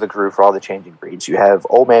Tales of the Garou for all the changing breeds, you have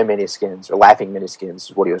Old Man Miniskins, or Laughing Miniskins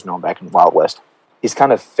is what he was known back in the Wild West. He's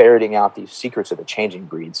kind of ferreting out these secrets of the changing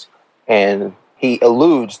breeds, and he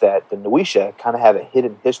alludes that the Noisha kind of have a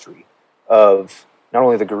hidden history of not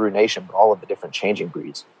only the Garou Nation, but all of the different changing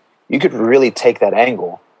breeds. You could really take that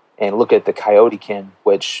angle and look at the Coyotekin,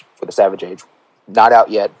 which, for the Savage Age, not out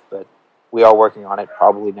yet, but we are working on it,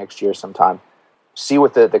 probably next year sometime. See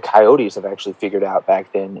what the Coyotes have actually figured out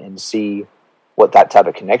back then, and see what that type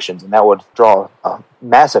of connections, and that would draw a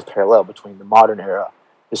massive parallel between the modern era,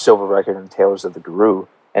 the Silver Record and Tales of the Garou,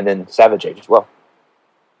 and then Savage Age as well.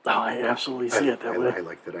 Oh, I absolutely see it that way. I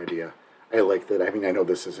like that idea. I like that. I know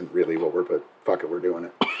this isn't really what but fuck it, we're doing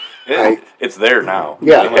it. It's there now.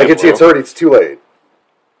 Yeah, I can see it's too late.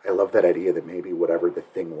 I love that idea that maybe whatever the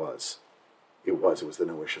thing was, it was the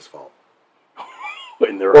Noisha's fault.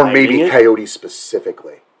 Or maybe Coyotes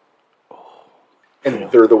specifically. And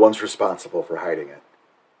they're the ones responsible for hiding it.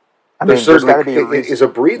 There's got to be a reason. Is a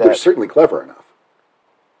breed they're certainly clever enough.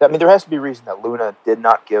 There has to be a reason that Luna did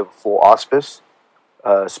not give full auspice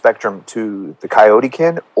spectrum to the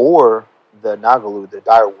Coyotekin or the Nagalu, the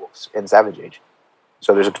direwolves in Savage Age.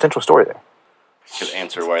 So there's a potential story there. Could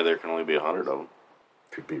answer why there can only be 100 of them.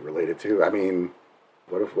 Could be related to.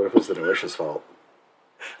 What if it's the Noisha's fault?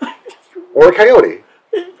 Or a coyote.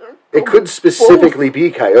 It could specifically be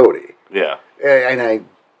coyote. Yeah.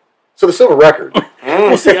 So the Silver Record.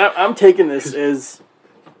 Well, see, I'm taking this as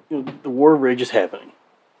the War of Rage is happening,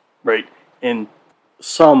 right? And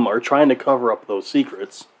some are trying to cover up those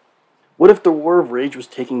secrets. What if the War of Rage was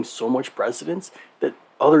taking so much precedence that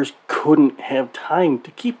others couldn't have time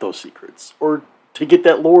to keep those secrets, or to get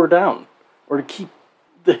that lore down, or to keep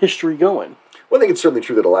the history going? Well, I think it's certainly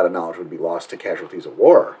true that a lot of knowledge would be lost to casualties of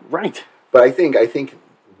war. Right. But I think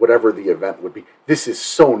whatever the event would be, this is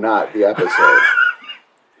so not the episode.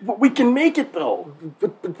 But we can make it, though.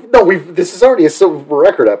 No, this is already a Silver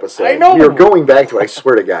Record episode. I know. We are going back to it. I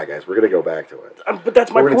swear to God, guys, we're going to go back to it. But that's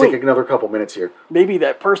my point. We're going to take another couple minutes here. Maybe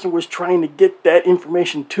that person was trying to get that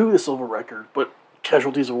information to the Silver Record, but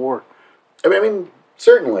casualties of war. I mean,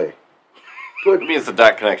 certainly. I mean, it's the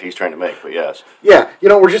dot connect he's trying to make, but yes. Yeah,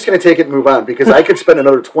 we're just going to take it and move on because I could spend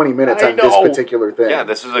another 20 minutes on this particular thing. Yeah,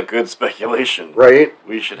 this is a good speculation. Right?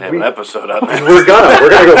 We should have an episode on this. We're going to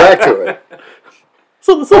go back to it.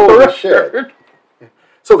 So the Silver Record. Shit.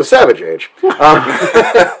 So the Savage Age.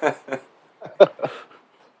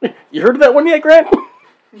 You heard of that one yet, Grant?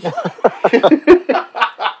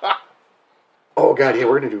 Oh God, yeah,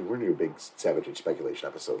 we're gonna do a big Savage Age speculation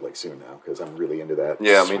episode soon now because I'm really into that.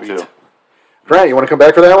 Yeah, me too. Grant, you want to come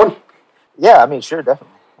back for that one? Yeah, I mean, sure,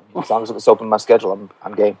 definitely. As long as it's open my schedule,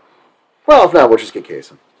 I'm game. Well, if not, we'll just get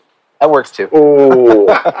Kaysen. That works too. Oh,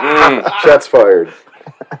 shots fired.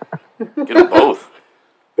 Get them both.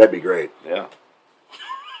 That'd be great. Yeah.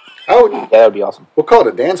 Yeah, that would be awesome. We'll call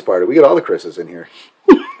it a dance party. We get all the Chris's in here.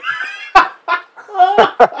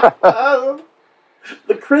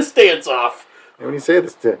 The Chris dance off. And when you say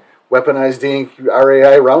this, to Weaponized Ink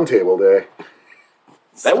RAI Roundtable Day.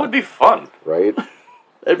 That would be fun. Right?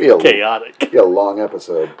 That'd be chaotic. Be a long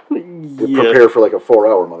episode. Yeah. Prepare for a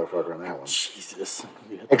 4-hour motherfucker on that one. Jesus.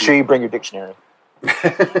 Make sure you bring your dictionary.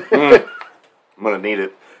 I'm going to need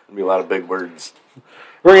it. There'll be a lot of big words.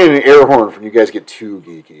 We're getting an air horn from you guys get too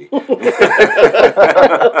geeky.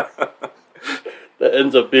 That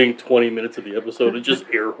ends up being 20 minutes of the episode. It's just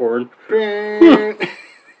air horn. Yeah.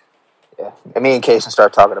 And me and Kaysen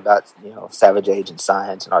start talking about, Savage Age and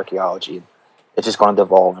science and archaeology. It's just going to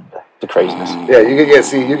devolve into craziness. Yeah,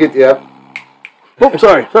 yeah. Oh,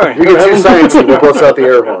 sorry. You get too sciencey, we'll bust out the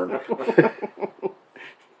air horn.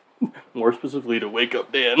 More specifically to wake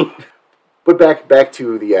up Dan. But back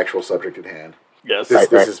to the actual subject at hand. Yes. This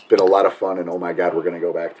has been a lot of fun, and oh my God, we're going to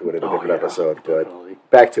go back to it in a different episode. But definitely.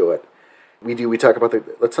 Back to it. Let's talk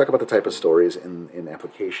about the type of stories in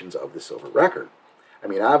applications of the Silver Record. I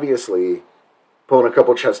mean, obviously, pulling a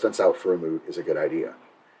couple chestnuts out for a moot is a good idea.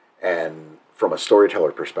 And from a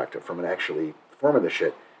storyteller perspective, from an actually forming the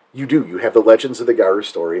shit, you have the Legends of the Garou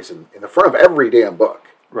stories in the front of every damn book.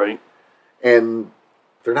 Right. And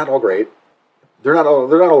they're not all great. They're not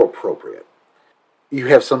all appropriate. You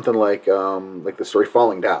have something like the story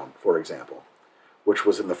Falling Down, for example, which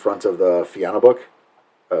was in the front of the Fianna book.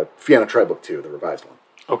 Fianna Tribe Book 2, the revised one.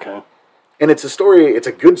 Okay. And it's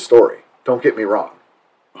a good story, don't get me wrong.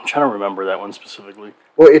 I'm trying to remember that one specifically.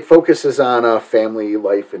 Well, it focuses on family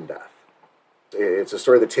life and death. It's a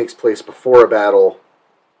story that takes place before a battle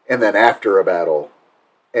and then after a battle,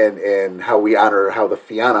 and how the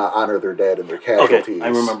Fianna honor their dead and their casualties. Okay,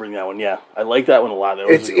 I'm remembering that one, yeah. I like that one a lot.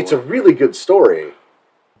 It's a really good story,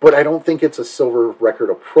 but I don't think it's a Silver Record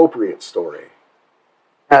appropriate story.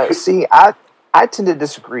 See, I tend to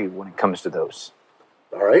disagree when it comes to those.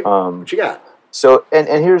 All right. What you got? So, and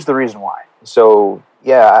here's the reason why. So,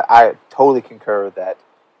 yeah, I totally concur that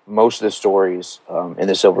most of the stories in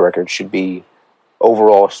the Silver Record should be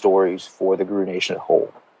overall stories for the Garou Nation as a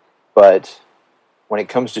whole. But when it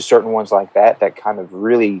comes to certain ones like that kind of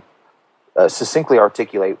really succinctly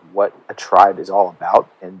articulate what a tribe is all about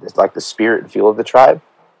and the spirit and feel of the tribe,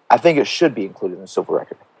 I think it should be included in the Silver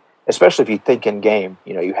Record. Especially if you think in game,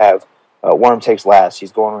 you have Worm Takes Last.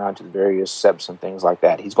 He's going around to the various septs and things like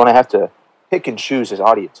that. He's going to have to pick and choose his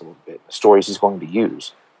audience a little bit, the stories he's going to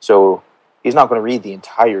use. So he's not going to read the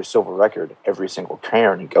entire Silver Record every single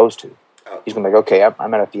cairn he goes to. He's going to be like, okay,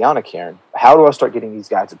 I'm at a Fianna cairn. How do I start getting these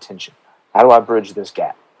guys' attention? How do I bridge this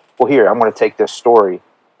gap? Well, here, I'm going to take this story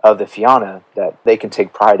of the Fianna that they can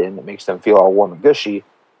take pride in, that makes them feel all warm and gushy,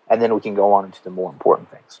 and then we can go on into the more important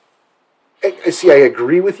things. I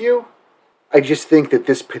agree with you. I just think that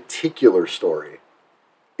this particular story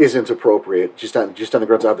isn't appropriate just on the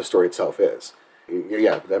grounds of how the story itself is.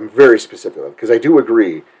 Yeah, I'm very specific because I do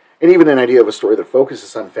agree. And even an idea of a story that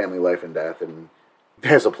focuses on family life and death and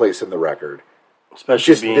has a place in the record.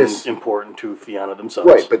 Especially being important to Fianna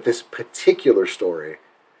themselves. Right, but this particular story,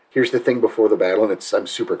 here's the thing before the battle, and I'm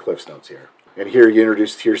super Cliff's Notes here. And here you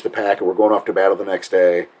introduced, here's the pack, and we're going off to battle the next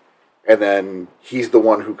day. And then he's the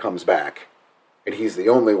one who comes back. And he's the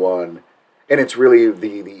only one. And it's really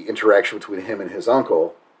the interaction between him and his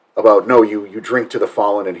uncle about, no, you drink to the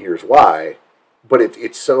fallen and here's why. But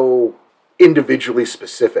it's so individually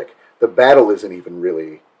specific. The battle isn't even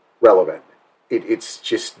really relevant. It's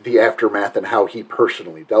just the aftermath and how he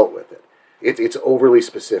personally dealt with it. It's overly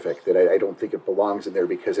specific that I don't think it belongs in there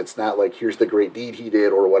because it's not like here's the great deed he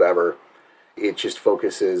did or whatever. It just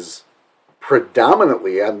focuses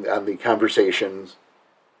predominantly on the conversations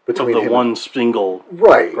between him one single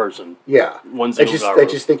person. Yeah. One single Garou. I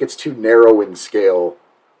just think it's too narrow in scale,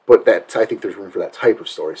 but I think there's room for that type of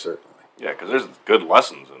story, certainly. Yeah, because there's good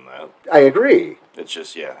lessons in that. I agree. It's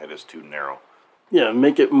just, it is too narrow. Yeah,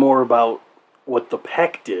 make it more about what the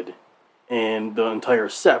pack did and the entire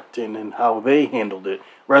sept and how they handled it,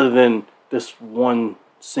 rather than this one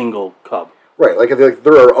single cub. Right, like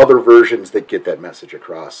there are other versions that get that message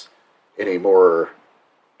across in a more,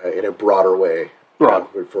 in a broader way,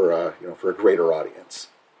 for a greater audience.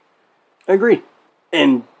 I agree,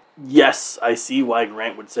 and yes, I see why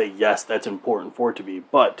Grant would say yes, that's important for it to be,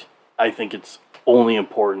 but I think it's only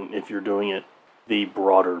important if you're doing it the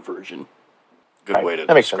broader version. Good way to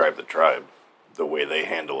describe the tribe, the way they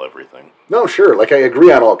handle everything. No, sure, like I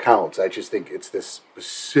agree on all counts. I just think it's this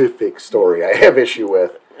specific story I have issue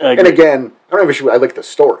with. And again, I don't have issue with, I like the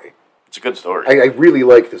story. It's a good story. I really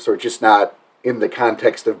like the story, just not in the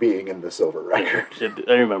context of being in the Silver Record.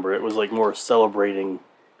 I remember it was like more celebrating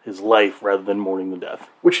his life rather than mourning the death.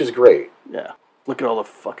 Which is great. Yeah. Look at all the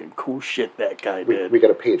fucking cool shit that guy did. We got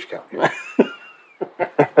a page count here.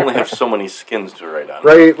 I only have so many skins to write on.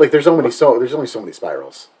 Right? Like there's only so many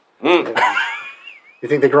spirals. You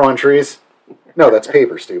think they grow on trees? No, that's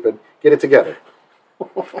paper, stupid. Get it together.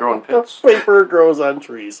 Growing pits. Paper grows on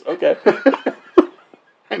trees. Okay.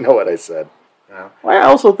 I know what I said. Well, I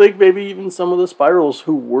also think maybe even some of the spirals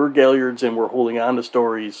who were Galliards and were holding on to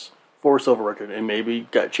stories for Silver Record and maybe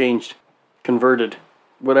got changed, converted,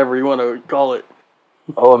 whatever you want to call it.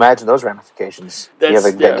 Oh, imagine those ramifications. You have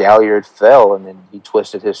a Galliard fell, and then he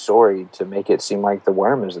twisted his story to make it seem like the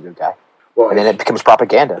worm is a good guy. Well, and then it becomes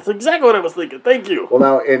propaganda. That's exactly what I was thinking. Thank you. Well,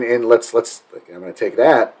 now, and let's I'm going to take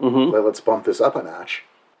that. Mm-hmm. Let's bump this up a notch.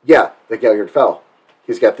 Yeah, the Galliard fell.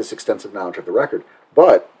 He's got this extensive knowledge of the record.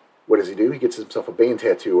 But what does he do? He gets himself a Bane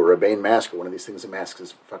tattoo or a Bane mask or one of these things that masks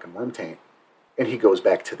his fucking worm taint. And he goes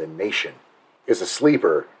back to the Nation as a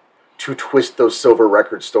sleeper to twist those Silver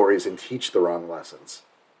Record stories and teach the wrong lessons.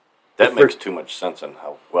 That makes too much sense on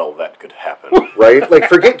how well that could happen. Right? Like,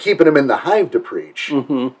 forget keeping him in the hive to preach.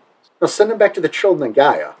 Mm-hmm. Now send him back to the children of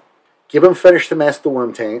Gaia. Give him fetish to mask the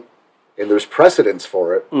worm taint, and there's precedence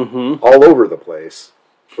for it all over the place,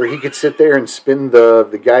 where he could sit there and spin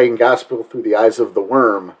the Gaian gospel through the eyes of the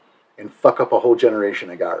worm and fuck up a whole generation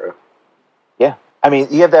of Garu. Yeah. I mean,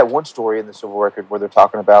 you have that one story in the Silver Record where they're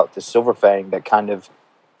talking about the Silver Fang that kind of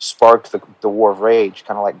sparked the War of Rage,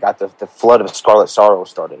 kind of like got the flood of Scarlet Sorrow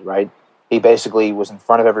started, right? He basically was in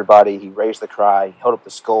front of everybody, he raised the cry, he held up the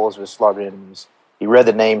skulls of his slaughtered enemies, he read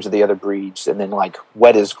the names of the other breeds, and then like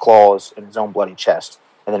wet his claws in his own bloody chest,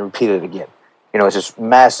 and then repeated it again. You know, it's this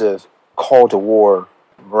massive call to war,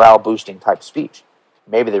 morale-boosting type speech.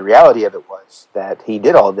 Maybe the reality of it was that he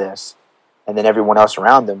did all this, and then everyone else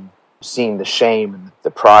around him seeing the shame and the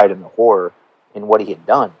pride and the horror in what he had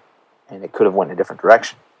done, and it could have went in a different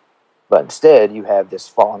direction. But instead, you have this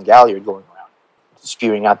fallen Galliard going around,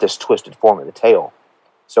 spewing out this twisted form of the tale.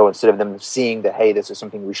 So instead of them seeing that, hey, this is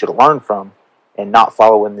something we should learn from, and not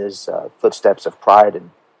follow in these footsteps of pride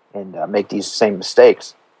and make these same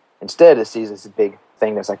mistakes, instead it sees this big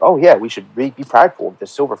thing that's like, oh yeah, we should be prideful of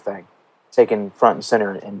this Silver Fang, taking front and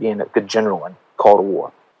center and being a good general and call to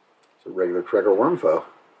war. It's a regular Krager Wormfoe.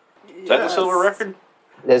 Is that the Silver Record?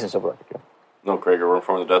 It is in Silver Record, yeah. No Krager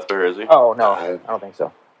Wormfoe in the Death Bear, is he? Oh, no, I don't think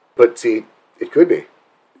so. But see, it could be.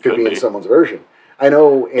 It could be in someone's version. I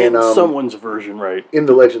know in someone's version, right. In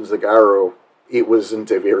the Legends of Garu, it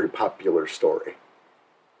wasn't a very popular story.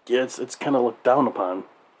 Yeah, it's kind of looked down upon.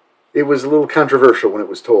 It was a little controversial when it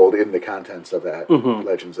was told in the contents of that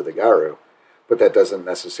Legends of the Garu, but that doesn't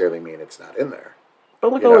necessarily mean it's not in there.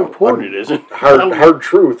 But look how important it is. Hard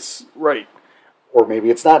truths. Right. Or maybe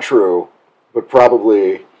it's not true, but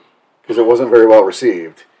probably, because it wasn't very well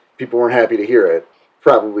received, people weren't happy to hear it,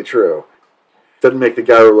 probably true. Doesn't make the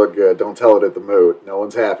Garu look good, don't tell it at the moot, no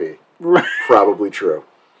one's happy. Right. Probably true.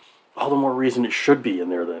 All the more reason it should be in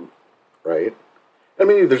there then. Right. I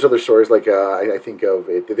mean, there's other stories, like I think of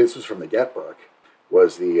it. This was from the Get book.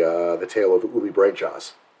 Was the tale of Uli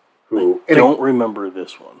Brightjaws, who I don't remember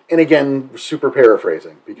this one. And again, super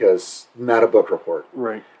paraphrasing because not a book report.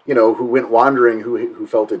 Right. You know, who went wandering, who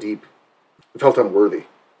felt unworthy.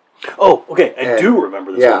 Oh, okay. I do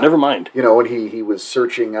remember this one. Never mind. You know, and he was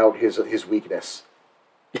searching out his weakness.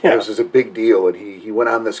 Yeah. This was a big deal, and he went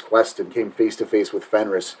on this quest and came face to face with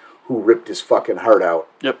Fenris, who ripped his fucking heart out.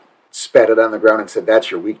 Yep. Spat it on the ground and said,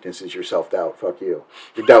 "That's your weakness, is your self-doubt. Fuck you.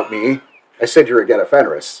 You doubt me? I said you're a Get a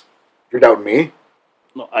Fenris. You're doubting me?"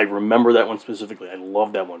 No, I remember that one specifically. I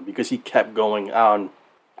love that one because he kept going on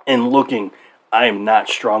and looking. I am not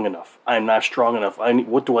strong enough. I am not strong enough.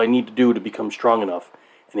 What do I need to do to become strong enough?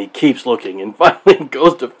 And he keeps looking, and finally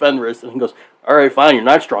goes to Fenris, and he goes, "All right, fine, you're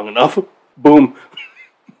not strong enough." Boom.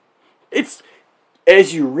 It's,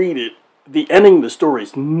 as you read it, the ending of the story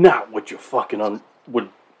is not what you fucking would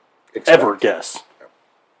ever guess.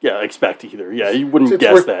 Yeah, expect either. Yeah, you wouldn't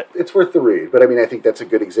guess that. It's worth the read, but I mean, I think that's a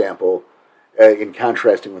good example in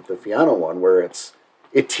contrasting with the Fiano one, where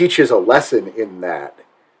it teaches a lesson in that.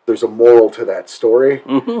 There's a moral to that story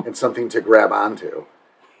and something to grab onto,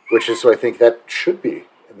 which is, so I think that should be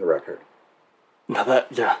in the record. Now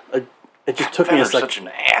it just took me a second. Such an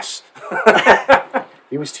ass.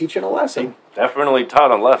 He was teaching a lesson. Definitely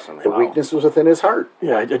taught a lesson. The weakness was within his heart.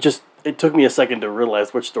 Yeah, it took me a second to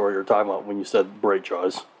realize which story you're talking about when you said Bright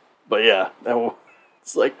Jaws. But yeah,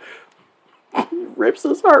 it's like he rips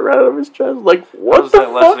his heart right out of his chest. Like, what How does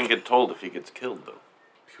that lesson get told if he gets killed, though?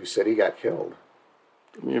 Who said he got killed?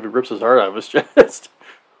 I mean, if he rips his heart out of his chest,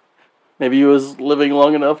 maybe he was living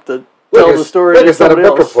long enough to tell the story. Look, it's not a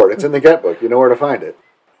book report. It's in the Get Book. You know where to find it.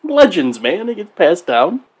 Legends, man. It gets passed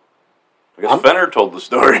down. I guess Fenner told the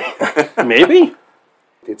story. Maybe.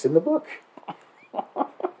 It's in the book.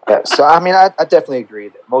 Yeah, so, I mean, I definitely agree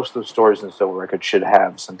that most of the stories in the Silver Record should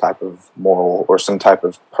have some type of moral or some type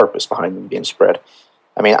of purpose behind them being spread.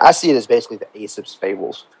 I mean, I see it as basically the Aesop's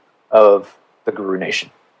fables of the Guru Nation.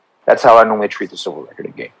 That's how I normally treat the Silver Record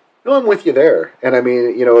in game. No, I'm with you there. And I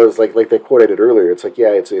mean, you know, it's like that quote I did earlier. It's like,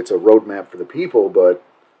 yeah, it's a roadmap for the people, but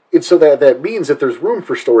it's so that means that there's room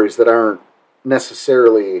for stories that aren't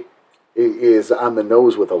necessarily is on the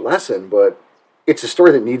nose with a lesson, but it's a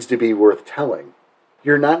story that needs to be worth telling.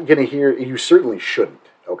 You're not going to hear, you certainly shouldn't,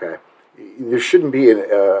 okay? There shouldn't be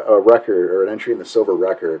a record or an entry in the Silver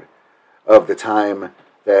Record of the time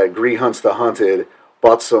that Gree Hunts the Hunted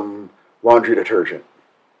bought some laundry detergent.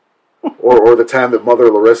 or the time that Mother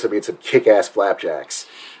Larissa made some kick-ass flapjacks.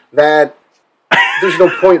 That, there's no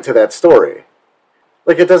point to that story.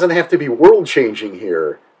 Like, it doesn't have to be world-changing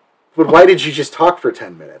here. But why did you just talk for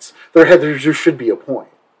 10 minutes? There should be a point.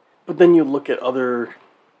 But then you look at other,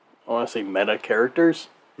 I want to say meta characters,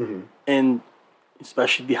 and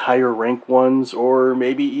especially the higher rank ones, or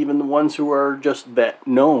maybe even the ones who are just that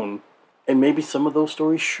known, and maybe some of those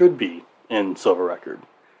stories should be in Silver Record.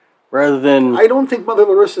 Rather than... I don't think Mother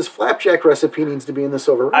Larissa's flapjack recipe needs to be in the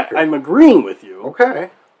Silver Record. I'm agreeing with you. Okay.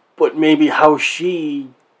 But maybe how she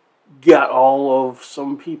got all of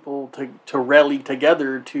some people to rally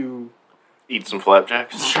together to... Eat some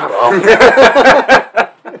flapjacks? Shut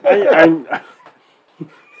up. I'm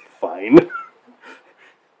fine.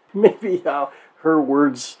 Maybe how her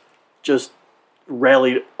words just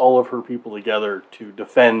rallied all of her people together to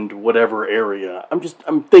defend whatever area.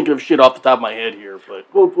 I'm thinking of shit off the top of my head here,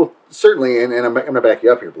 but... Well certainly, and I'm going to back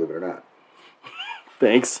you up here, believe it or not.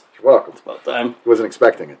 Thanks. You're welcome. It's about time. I wasn't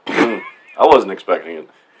expecting it. I wasn't expecting it.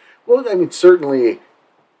 Well, I mean, certainly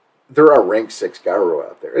there are rank 6 Garou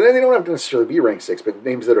out there. And they don't have to necessarily be rank 6, but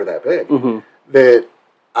names that are that big. That,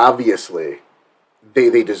 obviously,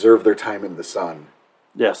 they deserve their time in the sun.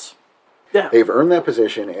 Yes. Yeah. They've earned that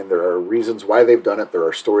position, and there are reasons why they've done it. There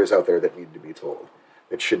are stories out there that need to be told,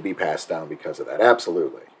 that should be passed down because of that.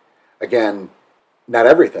 Absolutely. Again, not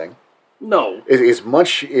everything. No. As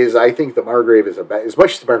much as I think the Margrave is as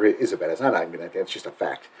much as the Margrave is a badass, not I mean, that's just a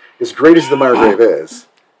fact. As great as the Margrave is,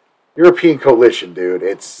 European coalition, dude,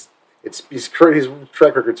 his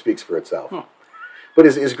track record speaks for itself. But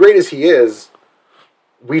as great as he is,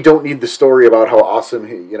 we don't need the story about how awesome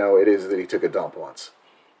it is that he took a dump once.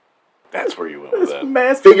 That's where you went with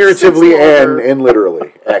that. Figuratively and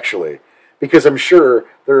literally, actually. Because I'm sure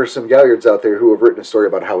there are some Galliards out there who have written a story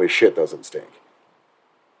about how his shit doesn't stink.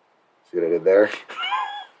 See what I did there?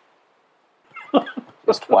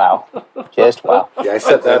 Just wow. Just wow. Yeah, I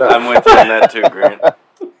set that up. I'm with you on that too, Grant.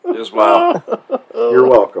 Just wow. You're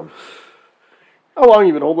welcome. How long have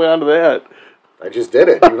you been holding on to that? I just did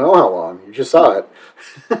it. You know how long. You just saw it.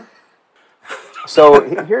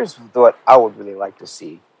 So here's what I would really like to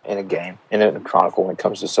see in a game, in a chronicle when it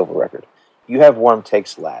comes to Silver Record. You have Worm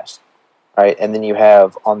Takes Last, right? And then you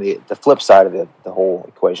have, on the flip side of the whole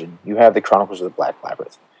equation, you have the Chronicles of the Black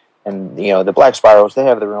Labyrinth. And, the Black Spirals, they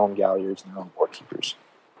have their own Galliards and their own Warkeepers.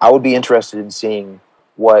 I would be interested in seeing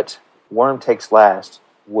what Worm Takes Last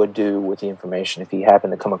would do with the information if he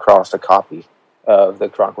happened to come across a copy of the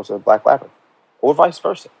Chronicles of the Black Labyrinth, or vice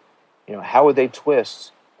versa. How would they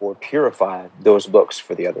twist or purify those books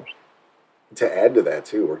for the others? To add to that,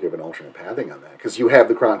 too, we're giving alternate pathing on that, because you have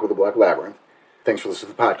the Chronicle of the Black Labyrinth. Thanks for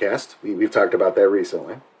listening to the podcast. We've talked about that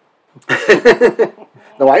recently.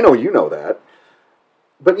 No, I know you know that.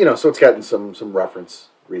 But, so it's gotten some reference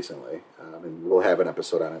recently, and we'll have an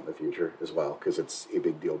episode on it in the future as well, because it's a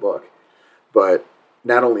big deal book. But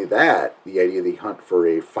not only that, the idea of the hunt for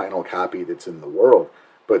a final copy that's in the world,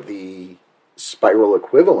 but the spiral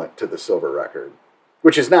equivalent to the Silver Record,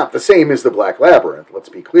 which is not the same as the Black Labyrinth, let's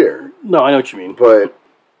be clear. No, I know what you mean.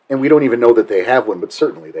 And we don't even know that they have one, but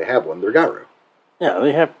certainly they have one. They're Garou. Yeah,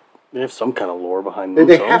 they have some kind of lore behind them.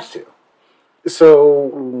 They themselves. have to. So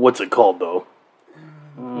what's it called though?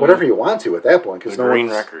 Whatever you want to at that point, because the Green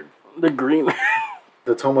Record. The Green.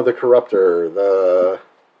 The Tome of the Corruptor.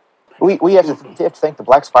 We have to think the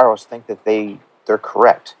Black Spirals think that they're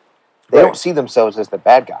correct. They don't see themselves as the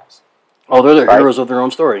bad guys. Oh, they're the heroes of their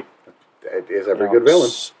own story. It is every good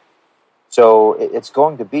villain. So it's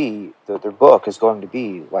going to be, their book is going to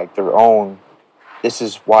be like their own, this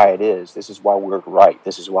is why it is, this is why we're right,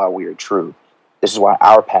 this is why we are true, this is why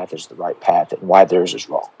our path is the right path, and why theirs is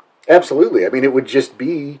wrong. Absolutely. I mean, it would just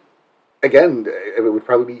be, again, it would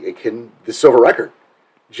probably be akin the Silver Record,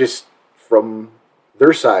 just from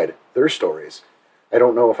their side, their stories. I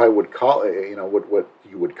don't know if I would call it, what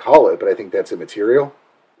you would call it, but I think that's immaterial.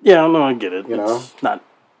 Yeah, no, I get it. It's not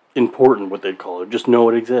important what they'd call it. Just know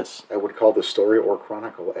it exists. I would call the story or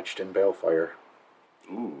chronicle etched in balefire.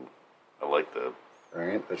 Ooh, I like that.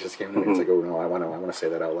 Right? That just came to me. It's like, oh no, I want to say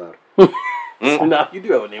that out loud. So now you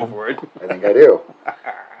do have a name for it. I think I do.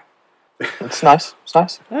 It's nice. It's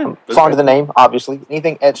nice. Yeah, Fond of the name, obviously.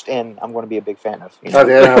 Anything etched in, I'm going to be a big fan of. Oh,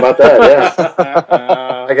 yeah, how about that?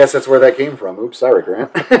 Yeah. I guess that's where that came from. Oops, sorry,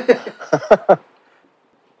 Grant.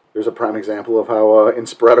 There's a prime example of how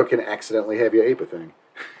Inspirato can accidentally have you ape a thing.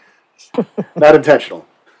 Not intentional.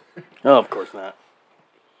 Oh, of course not.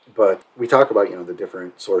 But we talk about, the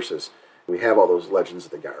different sources. We have all those legends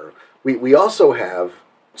of the Garou. We also have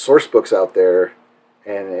source books out there,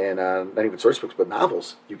 and not even source books, but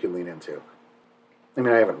novels you can lean into. I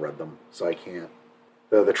mean, I haven't read them, so I can't.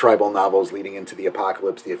 The tribal novels leading into the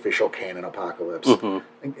apocalypse, the official canon apocalypse.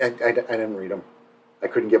 Mm-hmm. I didn't read them. I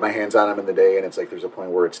couldn't get my hands on them in the day, and it's like there's a point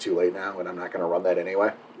where it's too late now, and I'm not going to run that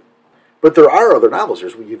anyway. But there are other novels.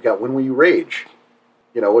 You've got When Will You Rage,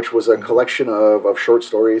 which was a collection of short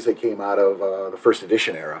stories that came out of the first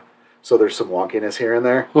edition era. So there's some wonkiness here and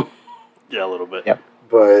there. Yeah, a little bit. Yep.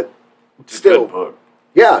 But It's still, a good book.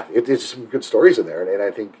 Yeah, it's some good stories in there, and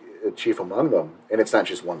I think chief among them, and it's not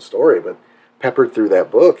just one story, but peppered through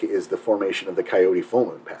that book is the formation of the Coyote Full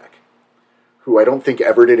Moon Pack, who I don't think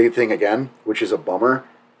ever did anything again, which is a bummer,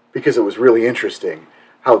 because it was really interesting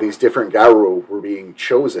how these different Garou were being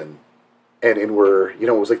chosen, and were,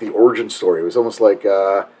 it was like the origin story. It was almost like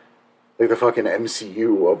the fucking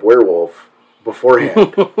MCU of Werewolf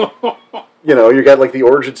beforehand. You got like the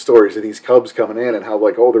origin stories of these cubs coming in and how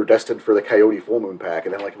they're destined for the Coyote Full Moon Pack,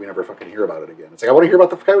 and then we never fucking hear about it again. It's like, I want to hear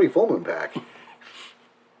about the Coyote Full Moon Pack.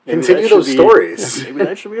 Continue those stories. Maybe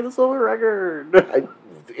that should be the Silver Record.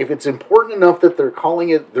 If it's important enough that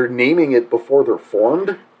they're naming it before they're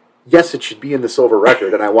formed, yes, it should be in the Silver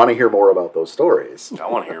Record, and I want to hear more about those stories. I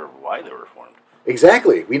want to hear why they were formed.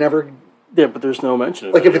 Exactly. We never... Yeah, but there's no mention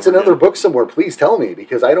of it. If it's another book somewhere, please tell me,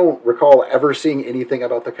 because I don't recall ever seeing anything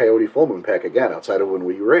about the Coyote Full Moon Pack again outside of When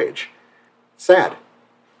Will You Rage. Sad.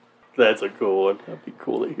 That's a cool one. That'd be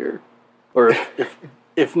cool to hear. Or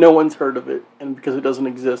if no one's heard of it, and because it doesn't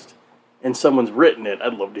exist, and someone's written it,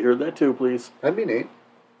 I'd love to hear that too, please. That'd be neat.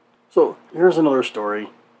 So, here's another story,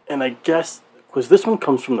 and I guess, because this one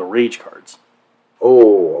comes from the Rage cards.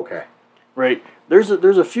 Oh, okay. Right? There's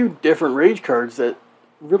a few different Rage cards that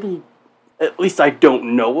really... At least I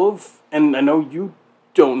don't know of, and I know you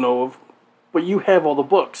don't know of, but you have all the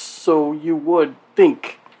books, so you would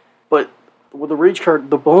think. But with the Rage card,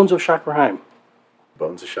 the Bones of Shakarheim.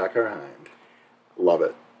 Bones of Shakarheim. Love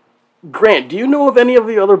it. Grant, do you know of any of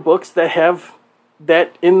the other books that have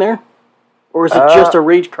that in there? Or is it just a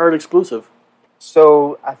Rage card exclusive?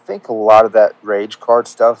 So I think a lot of that Rage card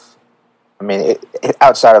stuff, I mean,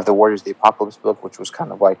 outside of the Warriors of the Apocalypse book, which was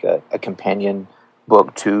kind of like a companion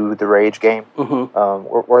book to the Rage game,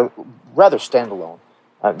 or rather standalone.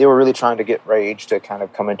 They were really trying to get Rage to kind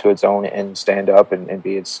of come into its own and stand up and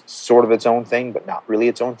be its own thing, but not really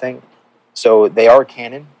its own thing. So they are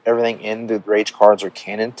canon. Everything in the Rage cards are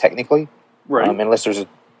canon, technically. Right. Unless there's a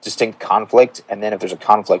distinct conflict, and then if there's a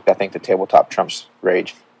conflict, I think the tabletop trumps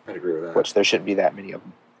Rage. I'd agree with that. Which there shouldn't be that many of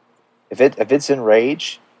them. If it's in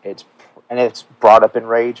Rage, it's brought up in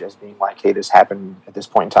Rage as being like, hey, this happened at this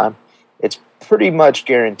point in time, it's pretty much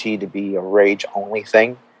guaranteed to be a Rage-only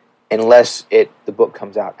thing, unless the book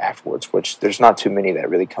comes out afterwards, which there's not too many that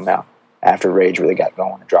really come out after Rage really got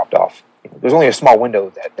going and dropped off. There's only a small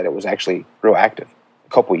window that it was actually real active, a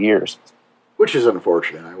couple of years. Which is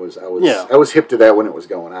unfortunate. I was hip to that when it was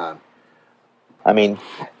going on. I mean,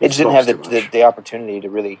 it just didn't have the opportunity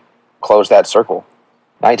to really close that circle.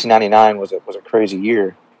 1999 was a crazy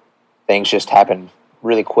year. Things just happened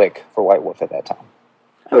really quick for White Wolf at that time.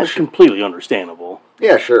 That's completely understandable.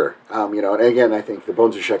 Yeah, sure. And again, I think the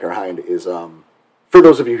Bones of Shakarheim is, for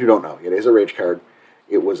those of you who don't know, it is a Rage card.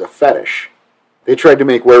 It was a fetish. They tried to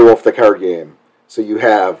make Werewolf the card game So you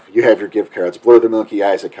have your gift cards, Blur the Milky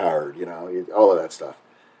Eye's a card, all of that stuff.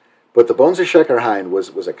 But the Bones of Shekar Hind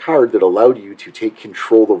was a card that allowed you to take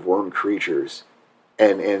control of worm creatures.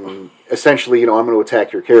 And essentially, I'm going to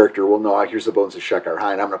attack your character. Well, no, here's the Bones of Shekar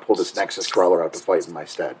Hind. I'm going to pull this Nexus Crawler out to fight in my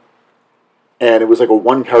stead. And it was like a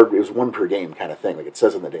one card, it was one per game kind of thing, like it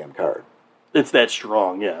says in the damn card. It's that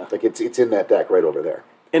strong, yeah. Like it's in that deck right over there.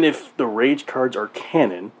 And if the Rage cards are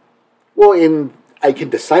canon... Well, I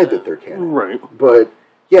can decide that they're canon. Right. But,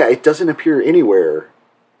 yeah, it doesn't appear anywhere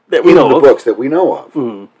that we know in the of. books that we know of.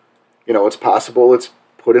 Mm. It's possible it's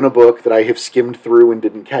put in a book that I have skimmed through and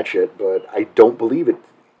didn't catch it, but I don't believe it.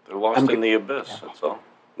 They're lost in the abyss, that's all.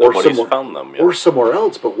 Nobody's found them yet. Or somewhere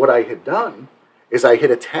else, but what I had done is I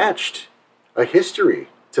had attached a history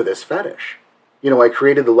to this fetish. I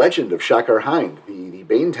created the legend of Shekar Hind, the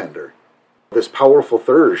Bane Tender, this powerful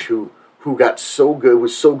Thurge who was so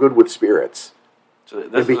good with spirits. So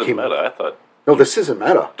this isn't meta, I thought. No, this isn't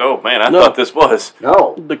meta. Oh, man, I thought this was.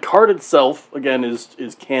 No. The card itself, again,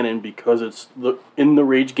 is canon because it's in the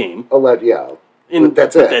Rage game. Yeah.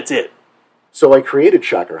 That's it. That's it. So I created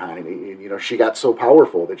Shekar Hind. She got so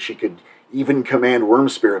powerful that she could even command worm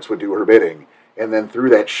spirits would do her bidding. And then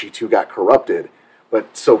through that, she too got corrupted.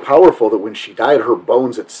 But so powerful that when she died, her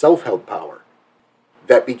bones itself held power.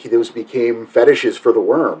 Those became fetishes for the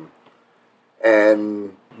worm.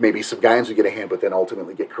 And maybe some guys would get a hand, but then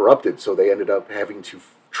ultimately get corrupted. So they ended up having to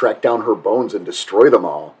track down her bones and destroy them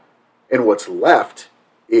all. And what's left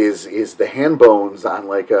is the hand bones on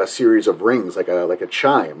like a series of rings, like a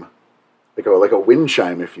chime, like a wind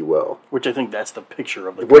chime, if you will. Which I think that's the picture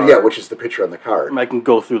of the card. Well, yeah, which is the picture on the card. I can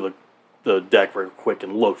go through the deck very quick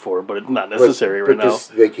and look for it, but it's not necessary right now.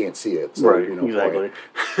 They can't see it, so right? Exactly.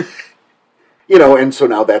 And so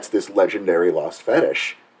now that's this legendary lost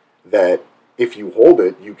fetish that if you hold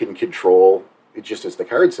it, you can control. It just as the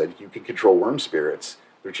card said, you can control worm spirits.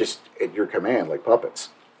 They're just at your command, like puppets.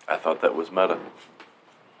 I thought that was meta.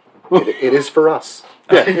 It is for us.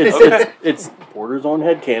 Yeah, it's Porter's own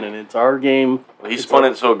headcanon. It's our game. Well, he spun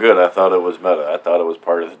it so good, I thought it was meta. I thought it was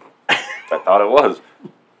part of it. I thought it was.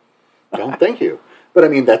 Don't thank you. But I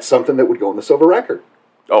mean, that's something that would go in the Silver Record.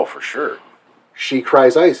 Oh, for sure. She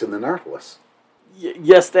Cries Ice in the Narthless.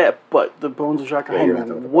 Yes, that, but the Bones of Shekar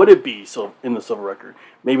Hind, would it be in the Silver Record?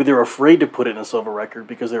 Maybe they're afraid to put it in the Silver Record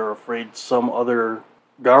because they're afraid some other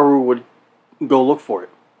Garu would go look for it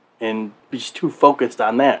and be just too focused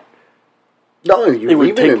on that. No, you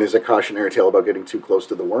leaving it as a cautionary tale about getting too close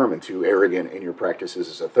to the worm and too arrogant in your practices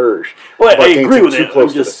as a Thurge. Well, I agree with too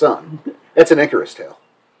close to the sun. That's an Icarus tale.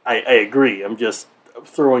 I agree. I'm just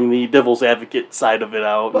throwing the devil's advocate side of it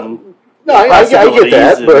out. I get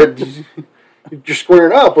that, but you're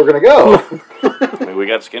squaring up. We're going to go. I mean, we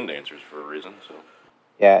got skin dancers for a reason. So.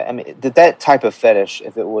 Yeah, I mean, that type of fetish,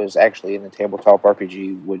 if it was actually in the tabletop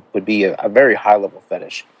RPG, would be a very high-level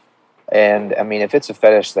fetish. And, I mean, if it's a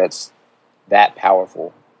fetish that's that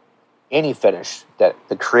powerful, any fetish that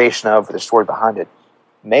the creation of or the story behind it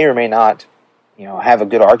may or may not, have a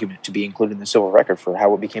good argument to be included in the Silver Record for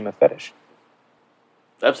how it became a fetish.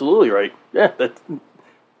 Absolutely right. Yeah,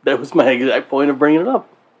 that was my exact point of bringing it up.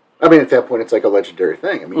 I mean, at that point, it's like a legendary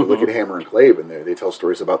thing. I mean, you look at Hammer and Clave, and they tell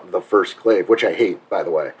stories about the first Clave, which I hate, by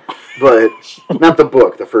the way. But not the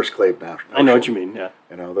book, the first Clave now. I know what you mean, yeah.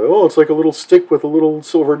 It's like a little stick with a little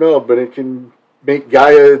silver nub, and it can make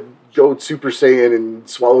Gaia go Super Saiyan and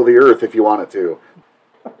swallow the earth if you want it to.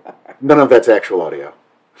 None of that's actual audio.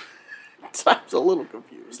 Tom's a little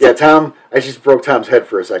confused. Yeah, Tom, I just broke Tom's head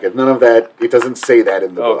for a second. None of that, it doesn't say that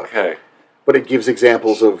in the book. Okay. But it gives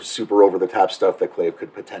examples of super over-the-top stuff that Clave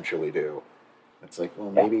could potentially do. It's like, well,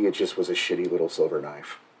 maybe it just was a shitty little silver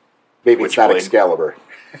knife. Maybe it's not Excalibur.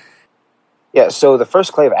 Yeah, so the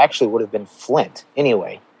first Clave actually would have been Flint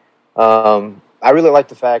anyway. I really like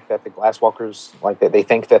the fact that the Glasswalkers, they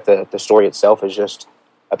think that the story itself is just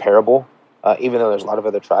a parable, even though there's a lot of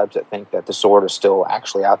other tribes that think that the sword is still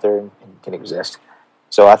actually out there and can exist.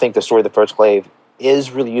 So I think the story of the first Clave is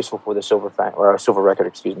really useful for the Silver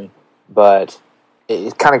Record, but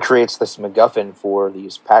it kind of creates this MacGuffin for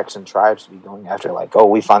these packs and tribes to be going after,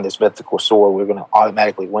 we find this mythical sword, we're going to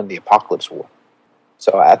automatically win the Apocalypse War.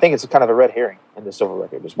 So I think it's kind of a red herring in the Silver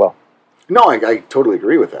Record as well. No, I totally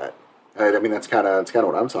agree with that. I mean, that's kind of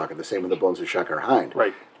what I'm talking. The same with the Bones of Shekar Hind.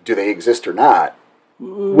 Right. Do they exist or not?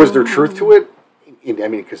 Was there truth to it? I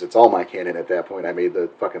mean, because it's all my canon at that point. I made the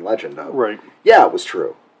fucking legend up. Right. Yeah, it was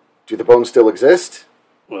true. Do the bones still exist?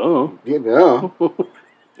 Well. Yeah.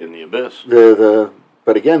 In the abyss.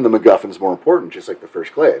 But again, the MacGuffin's more important, just like the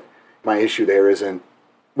first Clave. My issue there isn't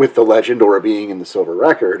with the legend or it being in the Silver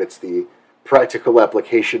Record. It's the practical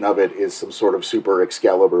application of it is some sort of super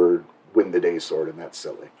Excalibur win the day sword, and that's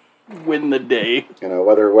silly. Win the day. You know,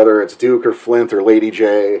 whether it's Duke or Flint or Lady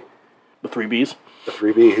J. The 3 Bs. The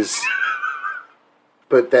 3 Bs.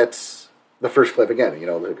 But that's the first clip again, you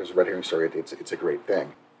know, because Red Herring Story, it's a great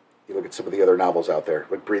thing. You look at some of the other novels out there,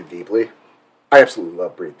 like Breathe Deeply. I absolutely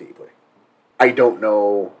love Breathe Deeply. I don't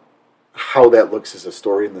know how that looks as a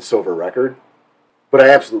story in the Silver Record, but I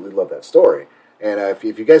absolutely love that story. And if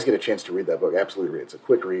you guys get a chance to read that book, absolutely read it. It's a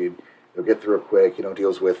quick read. You'll get through it quick. You know,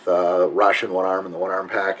 deals with Roshan One Arm and the One Arm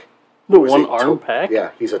Pack. The One Arm Pack?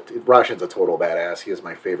 Yeah, Roshan's a total badass. He is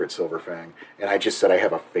my favorite Silver Fang. And I just said I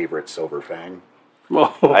have a favorite Silver Fang.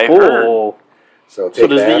 Oh, I heard. So does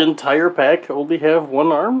the entire pack only have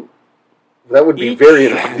one arm? That would be very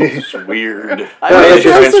It's weird.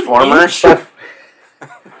 Transformers.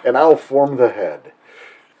 And I'll form the head.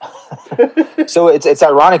 So it's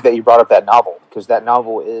ironic that you brought up that novel, because that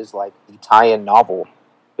novel is like the tie-in novel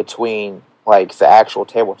between like the actual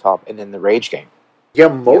tabletop and then the Rage game. Yeah,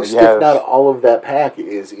 most, if not all of that pack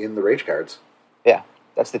is in the Rage cards. Yeah,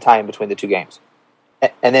 that's the tie-in between the two games.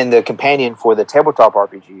 And then the companion for the tabletop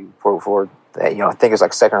RPG for you know, I think it's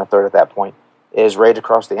like second or third at that point, is Rage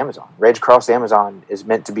Across the Amazon. Rage Across the Amazon is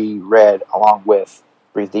meant to be read along with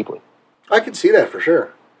Breathe Deeply. I can see that for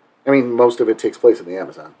sure. I mean, most of it takes place in the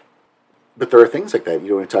Amazon. But there are things like that. You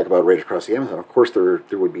know, when you talk about Rage Across the Amazon, of course there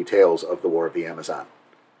would be tales of the War of the Amazon,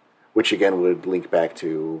 which again would link back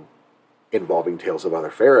to involving Tales of Other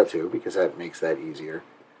Farah too, because that makes that easier.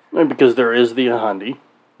 And because there is the Ahandi,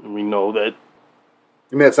 and we know that.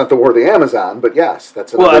 I mean, it's not the War of the Amazon, but yes,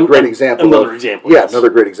 that's another great example. Another example. Yeah, another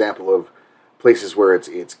great example of places where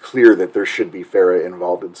it's clear that there should be Farah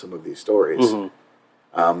involved in some of these stories.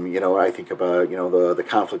 Mm-hmm. You know, I think about, you know, the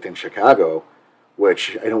conflict in Chicago,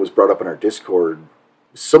 which I know was brought up in our Discord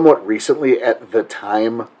somewhat recently at the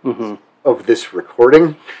time of this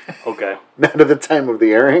recording. Okay. Not at the time of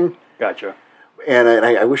the airing. Gotcha. And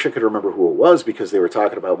I wish I could remember who it was, because they were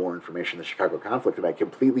talking about more information on the Chicago conflict, and I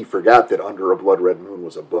completely forgot that Under a Blood Red Moon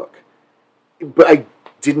was a book. But I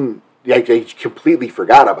completely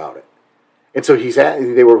forgot about it. And so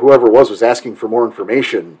whoever it was asking for more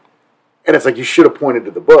information, and it's like, you should have pointed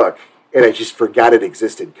to the book, and I just forgot it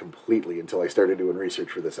existed completely until I started doing research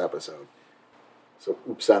for this episode. So,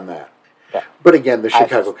 oops on that. Yeah. But again, the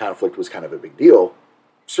Chicago conflict was kind of a big deal.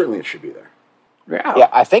 Certainly it should be there. Yeah,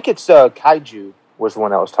 I think it's Kaiju was the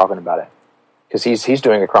one that was talking about it, because he's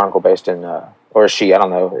doing a chronicle based in, or she, I don't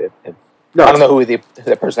know. I don't know who the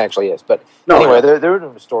person actually is, but anyway, they're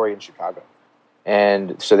doing a story in Chicago,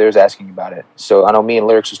 and so they was asking about it. So I know me and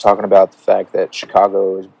Lyrics was talking about the fact that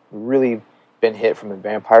Chicago has really been hit from the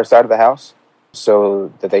vampire side of the house,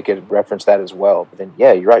 so that they could reference that as well. But then,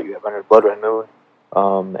 yeah, you're right. You have Under the Blood Red Moon,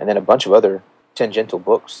 and then a bunch of other tangential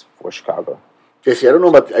books for Chicago. Yeah, see, I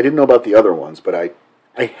didn't know about the other ones, but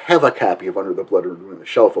I have a copy of Under the Blood Red Moon on the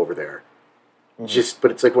shelf over there. But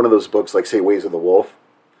it's like one of those books, like, say, Ways of the Wolf,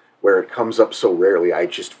 where it comes up so rarely, I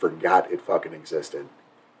just forgot it fucking existed.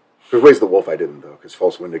 For Ways of the Wolf, I didn't, though, because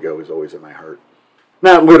False Wendigo is always in my heart.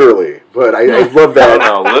 Not literally, but I love that.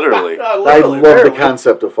 No, literally. I love the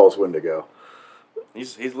concept of False Wendigo.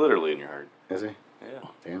 He's literally in your heart. Is he? Yeah.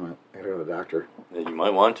 Damn it. I go to the doctor. Yeah, you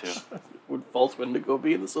might want to. Would False Wendigo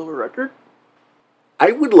be in the Silver Record?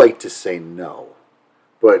 I would like to say no,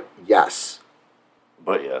 but yes.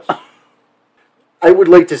 But yes. I would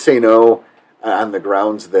like to say no on the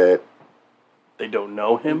grounds that they don't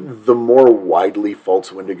know him. The more widely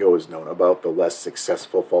False Wendigo is known about, the less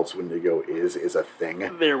successful False Wendigo is a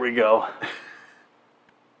thing. There we go.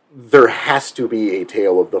 There has to be a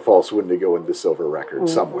tale of the False Wendigo in the Silver Record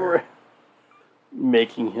somewhere.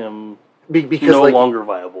 Making him because no longer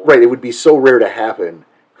viable. Right, it would be so rare to happen.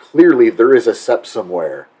 Clearly, there is a sept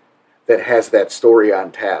somewhere that has that story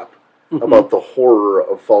on tap about the horror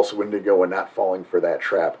of False Wendigo and not falling for that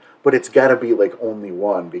trap. But it's got to be like only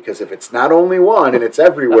one, because if it's not only one and it's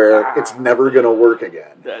everywhere, it's never going to work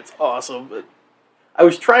again. That's awesome. But I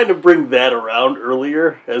was trying to bring that around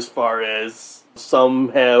earlier, as far as some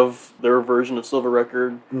have their version of Silver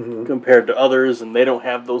Record compared to others, and they don't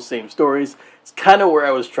have those same stories. It's kind of where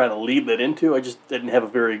I was trying to lead that into. I just didn't have a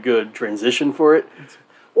very good transition for it.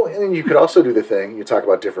 Well, and then you could also do the thing, you talk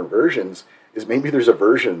about different versions, is maybe there's a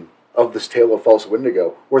version of this tale of False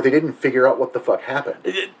Wendigo where they didn't figure out what the fuck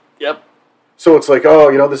happened. Yep. So it's like,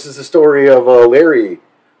 oh, this is the story of Larry,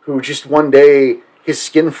 who just one day his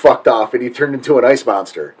skin fucked off and he turned into an ice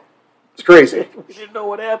monster. It's crazy. We didn't know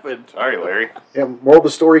what happened. Sorry, Larry. Yeah, moral of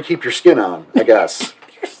the story, keep your skin on, I guess.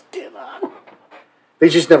 Keep your skin on. They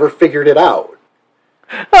just never figured it out.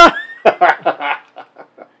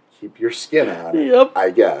 Keep your skin on, yep.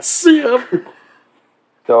 I guess. Yep.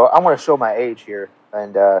 So I want to show my age here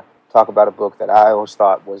and talk about a book that I always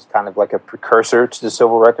thought was kind of like a precursor to the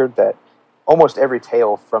Silver Record, that almost every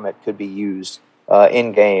tale from it could be used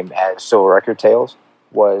in-game as Silver Record tales,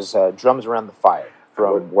 was Drums Around the Fire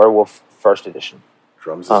from Werewolf First Edition.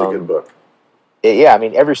 Drums is a good book. I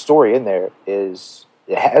mean, every story in there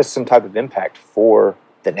it has some type of impact for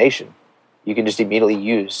the nation. You can just immediately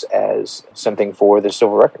use as something for the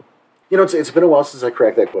Silver Record. You know, it's been a while since I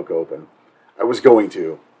cracked that book open. I was going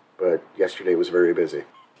to, but yesterday was very busy.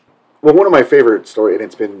 Well, one of my favorite stories, and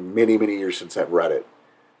it's been many, many years since I've read it,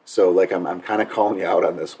 so like I'm kind of calling you out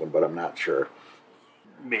on this one, but I'm not sure.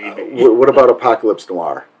 Maybe. What about Apocalypse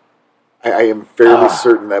Noir? I am fairly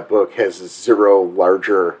certain that book has that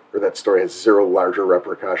story has zero larger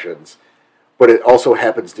repercussions, but it also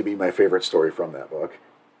happens to be my favorite story from that book.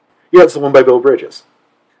 Yeah, it's the one by Bill Bridges.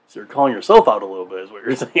 So you're calling yourself out a little bit, is what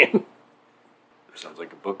you're saying. Sounds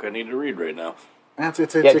like a book I need to read right now.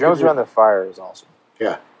 Drums Around the Fire is awesome.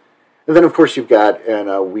 Yeah. And then, of course, you've got, and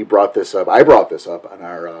I brought this up on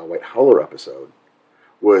our White Howler episode,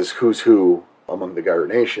 was Who's Who Among the Garu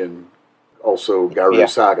Nation, also Garu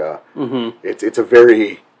Saga. Mm-hmm. It's a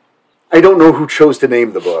very... I don't know who chose to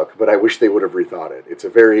name the book, but I wish they would have rethought it. It's a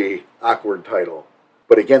very awkward title.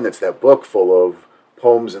 But again, it's that book full of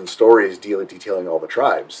poems and stories detailing all the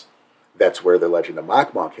tribes. That's where the legend of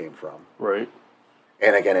Makma came from. Right.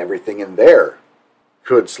 And again, everything in there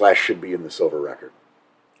should be in the Silver Record.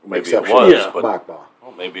 Maybe it was, but Makma.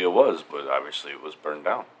 Well, maybe it was, but obviously it was burned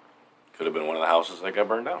down. Could have been one of the houses that got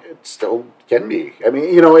burned down. It still can be. I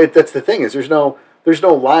mean, that's the thing, is there's no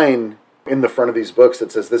line in the front of these books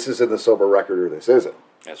that says this is in the Silver Record or this isn't.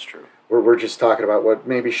 That's true. We're just talking about what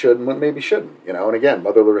maybe should and what maybe shouldn't. And again,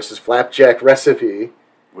 Mother Larissa's flapjack recipe,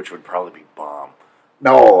 which would probably be bomb.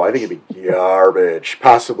 No, I think it'd be garbage.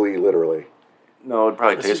 Possibly, literally. No, it'd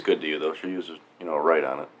probably taste good to you though. She uses, right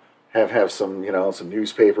on it. Have some, some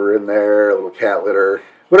newspaper in there, a little cat litter,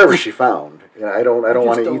 whatever she found. I don't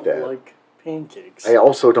want to eat that. I like pancakes. I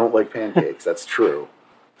also don't like pancakes. That's true.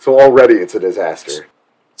 So already it's a disaster.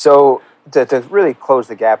 So to really close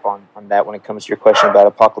the gap on that, when it comes to your question about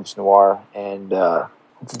Apocalypse Noir and the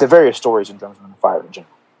various stories in Drums Around the Fire in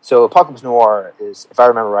general. So Apocalypse Noir is, if I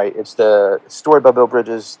remember right, it's the story by Bill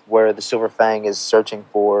Bridges where the Silver Fang is searching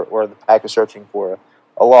for, or the pack is searching for,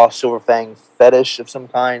 a lost Silver Fang fetish of some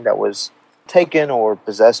kind that was taken or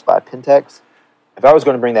possessed by Pentex. If I was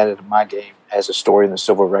going to bring that into my game as a story in the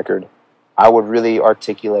Silver Record, I would really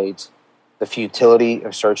articulate the futility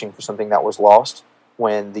of searching for something that was lost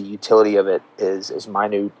when the utility of it is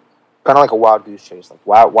minute, kind of like a wild goose chase. Like,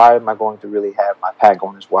 why am I going to really have my pack go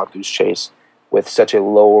on this wild goose chase with such a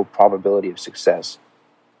low probability of success,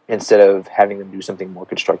 instead of having them do something more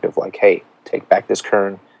constructive, like, hey, take back this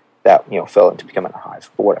kern that fell into becoming a hive,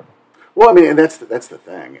 or whatever. Well, I mean, and that's the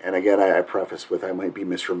thing. And again, I preface with I might be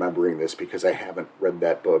misremembering this because I haven't read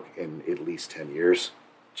that book in at least 10 years.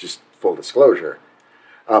 Just full disclosure.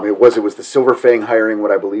 It was the Silver Fang hiring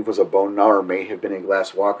what I believe was a Bone Gnawer, may have been a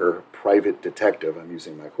Glass Walker private detective. I'm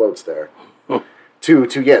using my quotes there.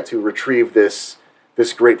 To retrieve this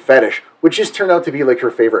great fetish, which just turned out to be like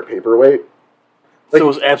her favorite paperweight. So it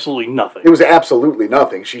was absolutely nothing. It was absolutely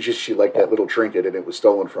nothing. She liked that little trinket, and it was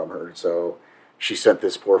stolen from her. So she sent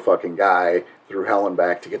this poor fucking guy through hell and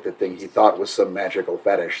back to get the thing he thought was some magical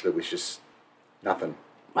fetish that was just nothing.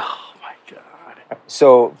 Oh my god.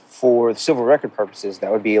 So for the Silver Record purposes, that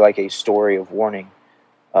would be like a story of warning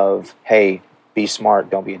of, hey, be smart,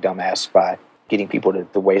 don't be a dumbass by getting people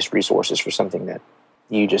to waste resources for something that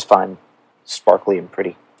you just find sparkly and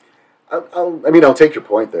pretty. I'll take your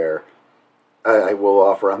point there. I will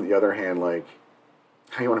offer, on the other hand, like,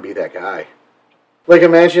 how you want to be that guy? Like,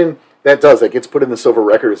 imagine that gets put in the Silver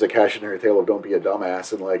Record as a cautionary tale of don't be a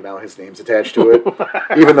dumbass, and like now his name's attached to it,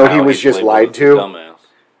 even though he was just lied to. Dumbass.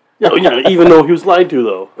 Yeah, even though he was lied to,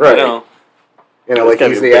 though. Right. Like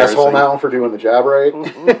he's the asshole now for doing the job right.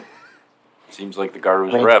 Mm-hmm. Seems like the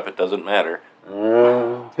Garu's rep. It doesn't matter.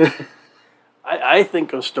 I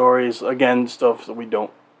think of stories, again, stuff that we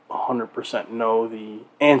don't 100% know the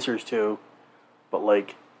answers to, but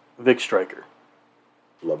like Vic Striker.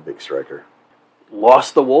 Love Vic Striker.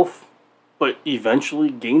 Lost the wolf, but eventually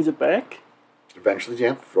gains it back? Eventually,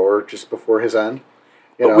 yeah, or just before his end.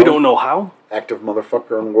 But we don't know how. Active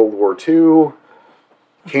motherfucker in World War II.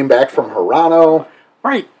 Came back from Hirano.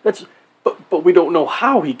 Right, but we don't know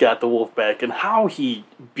how he got the wolf back and how he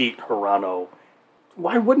beat Hirano.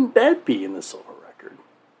 Why wouldn't that be in the Silver Record?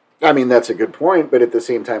 I mean, that's a good point, but at the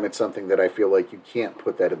same time, it's something that I feel like you can't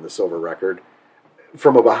put that in the Silver Record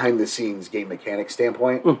from a behind-the-scenes game mechanic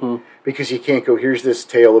standpoint, because you can't go, here's this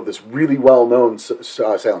tale of this really well-known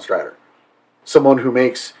Silent Strider. Someone who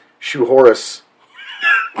makes Shoe Horus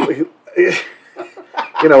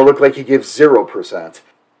Looked like he gives 0%.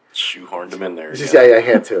 Shoehorned him in there. Yeah, I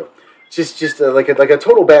had to. Just like a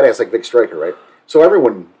total badass like Vic Stryker, right? So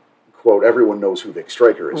everyone knows who Vic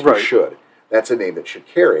Stryker is. Right. He should. That's a name that should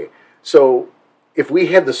carry. So if we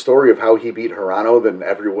had the story of how he beat Hirano, then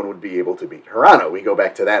everyone would be able to beat Hirano. We go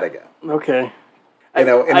back to that again. Okay. And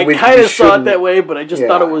I kind of saw it that way, but I just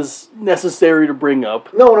thought it was necessary to bring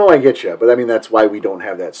up. No, I get you. But I mean, that's why we don't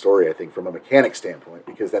have that story, I think, from a mechanic standpoint,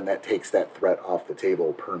 because then that takes that threat off the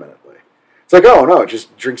table permanently. It's like, oh, no,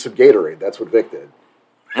 just drink some Gatorade. That's what Vic did.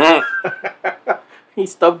 He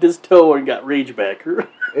stubbed his toe and got rage back.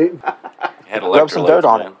 Had rub some dirt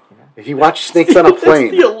on it. He watched snakes on a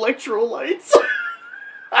plane. It's the electrolytes.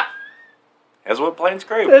 That's what planes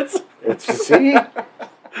crave. See?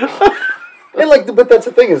 But that's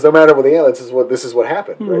the thing is, no matter what the this is what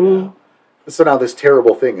happened right now. So now this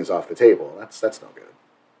terrible thing is off the table. That's no good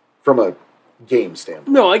from a game standpoint.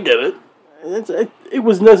 No, I get it. It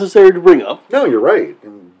was necessary to bring up. No, you're right.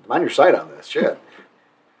 I'm on your side on this. Shit.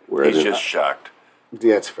 He's just shocked.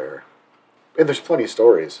 Yeah, that's fair. And there's plenty of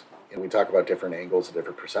stories, and we talk about different angles and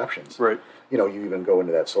different perceptions. Right. You even go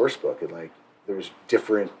into that source book, and there's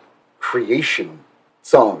different creation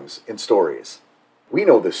songs and stories. We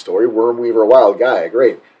know this story, Wormweaver, Wild Guy,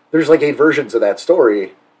 great. There's 8 versions of that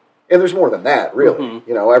story, and there's more than that, really.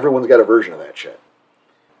 Mm-hmm. Everyone's got a version of that shit.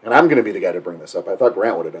 And I'm going to be the guy to bring this up. I thought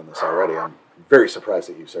Grant would have done this already. I'm very surprised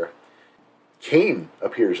at you, sir. Kane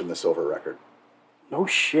appears in the Silver Record. No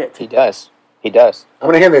shit. He does. I'm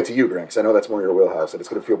going to hand that to you, Grant, because I know that's more your wheelhouse, and it's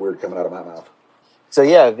going to feel weird coming out of my mouth. So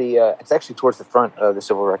yeah, it's actually towards the front of the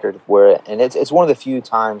Silver Record, and it's one of the few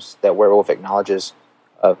times that Werewolf acknowledges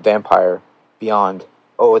a vampire beyond,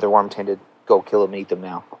 oh, they're worm-tainted, go kill them, eat them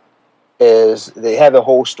now. Is they have a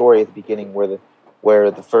whole story at the beginning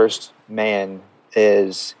where the first man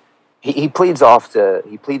is he pleads to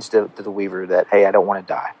the Weaver that, hey, I don't want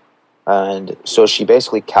to die, and so she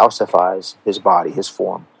basically calcifies his body, his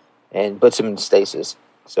form, and puts him in stasis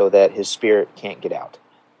so that his spirit can't get out.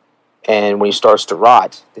 And when he starts to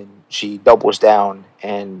rot, then she doubles down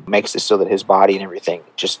and makes it so that his body and everything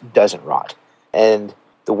just doesn't rot. And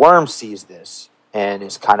the worm sees this and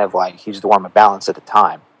is kind of like, he's the worm of balance at the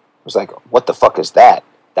time. It was like, what the fuck is that?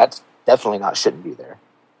 That's definitely shouldn't be there.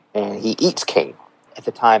 And he eats Kane. At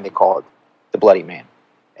the time, they call it the Bloody Man.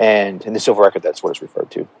 And in the Silver Record, that's what it's referred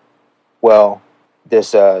to. Well,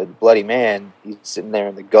 this Bloody Man, he's sitting there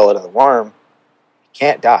in the gullet of the worm. He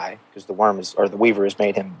can't die because the Weaver has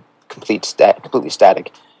made him completely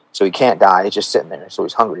static. So he can't die. He's just sitting there. So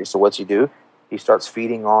he's hungry. So what's he do? He starts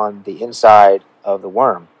feeding on the inside of the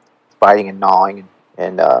worm, biting and gnawing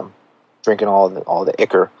and drinking all the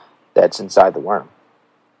ichor that's inside the worm.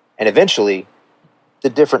 And eventually, the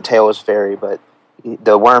different tales vary, but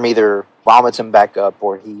the worm either vomits him back up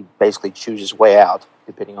or he basically chews his way out,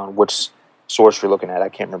 depending on which source you're looking at. I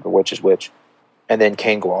can't remember which is which. And then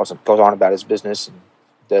Kane goes on about his business and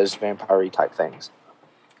does vampire-y type things.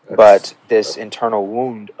 But this internal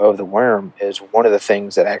wound of the worm is one of the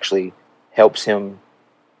things that actually helps him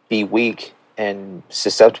be weak and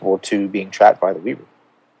susceptible to being trapped by the Weaver.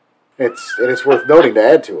 It's worth noting to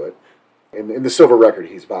add to it. In the Silver Record,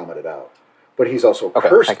 he's vomited out. But he's also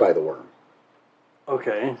cursed by the worm.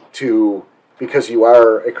 Okay. Because you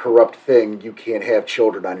are a corrupt thing, you can't have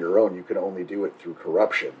children on your own. You can only do it through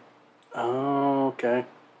corruption. Oh, okay.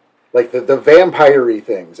 Like the vampire-y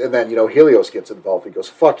things. And then, Helios gets involved. He goes,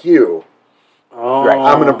 fuck you. Oh. Right,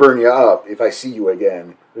 I'm going to burn you up. If I see you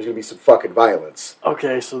again, there's going to be some fucking violence.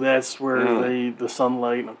 Okay, so that's where the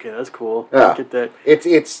sunlight... Okay, that's cool. Yeah. I get that.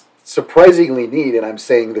 It's surprisingly neat, and I'm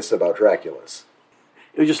saying this about Dracula's.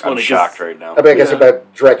 It was just I'm shocked right now. I guess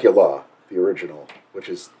about Dracula, the original, which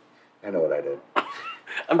is... I know what I did.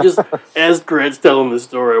 I'm just... as Grant's telling the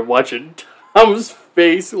story, I'm watching Tom's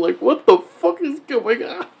face, like, what the fuck is going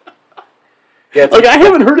on? Yeah, I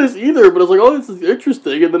haven't heard this either, but I was like, oh, this is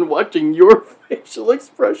interesting. And then watching your facial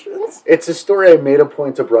expressions. It's a story I made a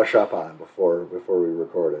point to brush up on before we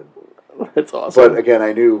recorded. That's awesome. But again,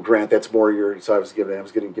 I knew, Grant, that's more so I was getting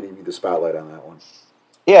you the spotlight on that one.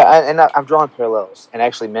 Yeah, and I've drawn parallels and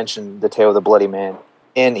actually mentioned the tale of the Bloody Man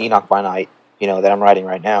in Enoch by Night, that I'm writing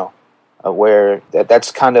right now, where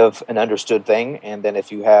that's kind of an understood thing. And then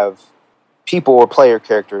if you have people or player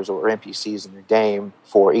characters or NPCs in your game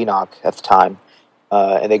for Enoch at the time,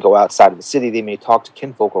 and they go outside of the city, they may talk to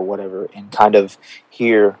kinfolk or whatever and kind of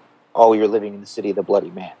hear, oh, you're living in the city of the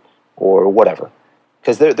Bloody Man or whatever.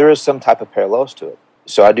 Because there is some type of parallels to it.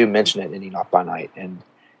 So I do mention it in Enoch by Night. And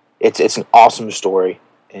it's an awesome story.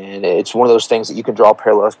 And it's one of those things that you can draw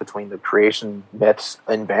parallels between the creation myths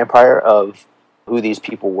and vampire of who these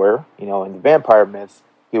people were. In the vampire myth,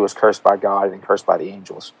 he was cursed by God and cursed by the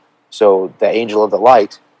angels. So the angel of the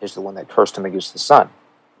light is the one that cursed him against the sun.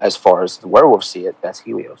 As far as the werewolves see it, that's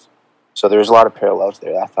Helios. So there's a lot of parallels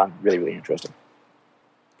there that I found really, really interesting.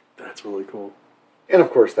 That's really cool. And of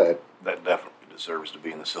course that definitely deserves to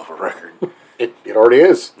be in the Silver Record. it already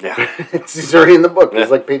is. Yeah. It's already in the book.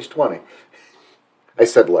 It's like page 20. I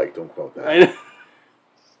said don't quote that.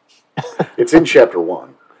 It's in chapter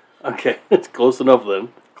 1. Okay, it's close enough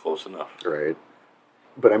then. Close enough. Right.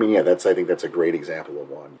 But I mean, I think that's a great example of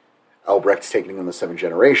one. Albrecht's taking in the 7th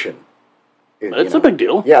generation. That's a big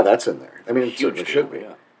deal. Yeah, that's in there. I mean, it Huge certainly should be.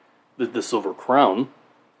 Yeah. The Silver Crown.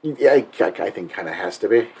 Yeah, I think kind of has to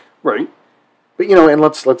be. Right. But, and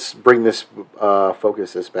let's bring this,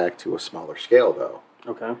 focus this back to a smaller scale, though.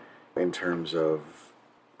 Okay. In terms of,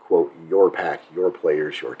 quote, your pack, your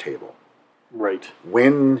players, your table. Right.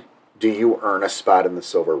 When do you earn a spot in the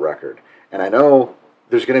Silver Record? And I know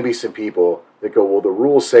there's going to be some people that go, well, the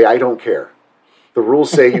rules say I don't care. The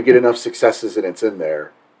rules say you get enough successes and it's in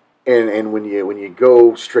there. And when you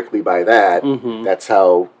go strictly by that, that's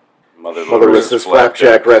how Mother Larissa's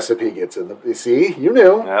flapjack recipe gets in the... You see? You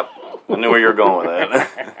knew. Yep. I knew where you were going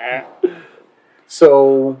with that.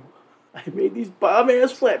 So... I made these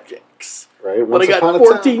bomb-ass flapjacks. Right. But I got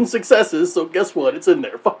 14 successes, so guess what? It's in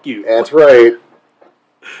there. Fuck you. That's right.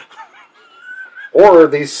 Or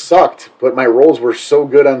these sucked, but my rolls were so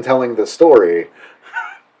good on telling the story.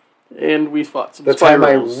 And we fought some the spirals. Time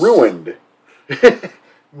I ruined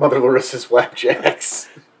Mother Larissa's flapjacks.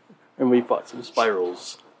 And we fought some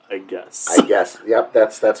spirals, I guess. Yep,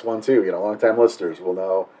 that's one too. Long-time listeners will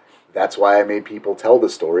know that's why I made people tell the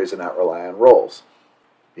stories and not rely on rolls.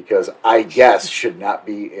 Because I guess should not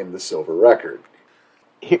be in the Silver Record.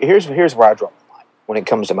 Here's where I draw the line when it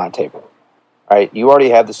comes to my table. All right, you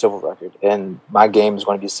already have the Silver Record, and my game is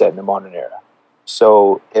going to be set in the modern era.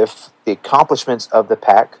 So if the accomplishments of the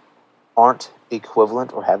pack aren't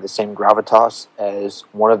equivalent or have the same gravitas as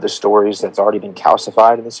one of the stories that's already been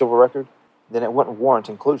calcified in the Silver Record, then it wouldn't warrant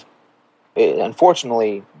inclusion.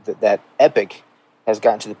 Unfortunately, that epic has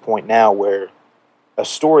gotten to the point now where a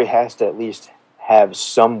story has to at least have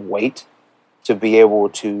some weight to be able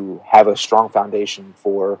to have a strong foundation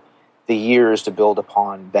for the years to build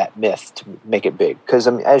upon that myth to make it big. Because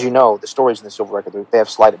as you know, the stories in the Silver Record, they have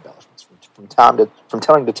slight embellishments from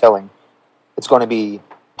telling to telling. It's going to be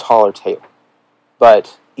taller tale,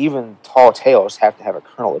 but even tall tales have to have a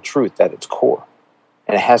kernel of truth at its core,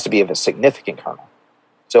 and it has to be of a significant kernel.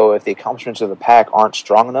 So if the accomplishments of the pack aren't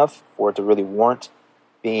strong enough for it to really warrant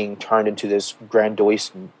being turned into this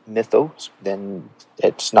grandiose mythos, then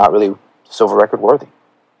it's not really Silver Record worthy.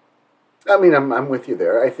 I mean, I'm with you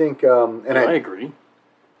there. I think, I agree.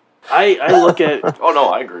 I look at... Oh, no,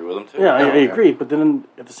 I agree with him, too. Yeah, I agree. But then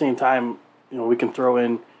at the same time, we can throw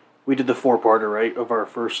in... We did the 4-parter, right, of our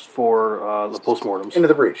first 4, the postmortems. Into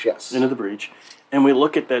the Breach, yes. Into the Breach. And we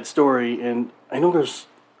look at that story, and I know there's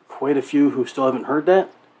quite a few who still haven't heard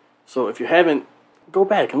that. So if you haven't, go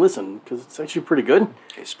back and listen, because it's actually pretty good.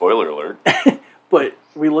 Okay, spoiler alert. But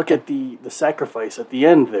we look at the sacrifice at the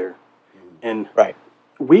end there. And right.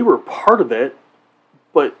 We were part of that,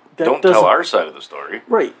 but that Don't tell our side of the story.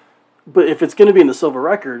 Right. But if it's going to be in the Silver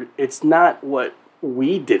Record, it's not what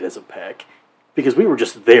we did as a pack, because we were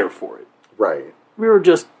just there for it. Right. We were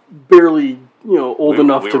just barely, old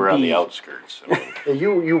enough to be... We were on the outskirts.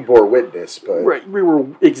 You bore witness, but... Right. We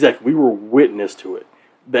were witness to it.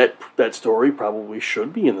 That story probably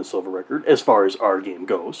should be in the Silver Record, as far as our game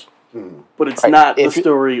goes. But it's not the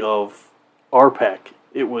story of our pack.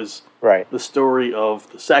 It was the story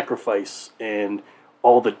of the sacrifice and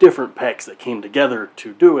all the different packs that came together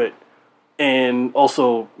to do it. And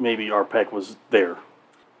also, maybe our pack was there.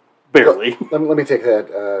 Barely. Let me take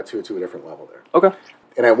that to a different level there. Okay.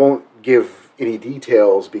 And I won't give any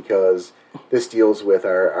details because this deals with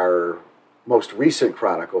our most recent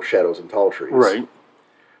chronicle, Shadows and Tall Trees. Right.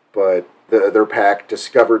 But their pack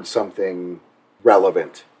discovered something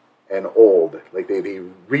relevant and old. Like they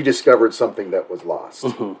rediscovered something that was lost.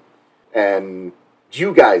 Mm-hmm. And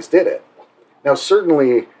you guys did it. Now,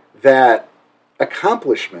 certainly that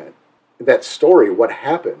accomplishment, that story, what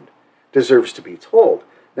happened, deserves to be told.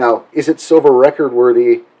 Now, is it Silver Record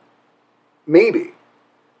worthy? Maybe.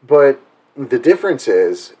 But the difference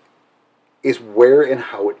is where and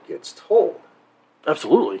how it gets told.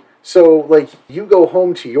 Absolutely. So, you go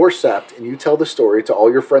home to your sept and you tell the story to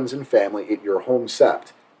all your friends and family at your home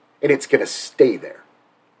sept, and it's going to stay there.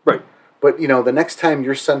 Right. But, the next time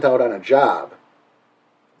you're sent out on a job,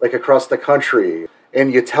 across the country,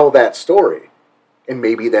 and you tell that story, and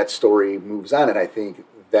maybe that story moves on, and I think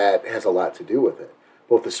that has a lot to do with it.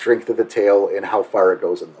 Both the strength of the tale and how far it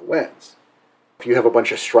goes in the winds. If you have a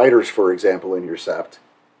bunch of Striders, for example, in your sept,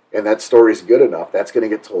 and that story's good enough, that's going to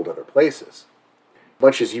get told other places.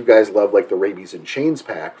 Much as you guys love like the Rabies and Chains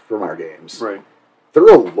pack from our games, right? They're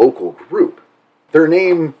a local group. Their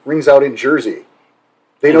name rings out in Jersey.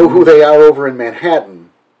 They know who they are over in Manhattan.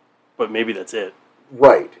 But maybe that's it.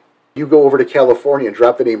 Right. You go over to California and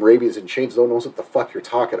drop the name Rabies and Chains, no one knows what the fuck you're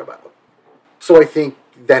talking about. So I think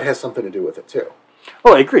that has something to do with it too.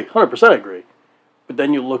 Oh, I agree. 100% agree. But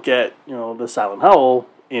then you look at, the Silent Howl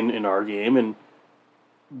in our game, and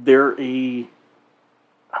they're I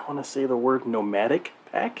want to say the word nomadic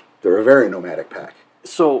pack? They're a very nomadic pack.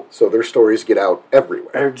 So their stories get out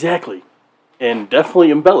everywhere. Exactly. And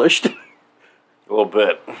definitely embellished. A little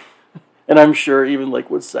bit. And I'm sure even like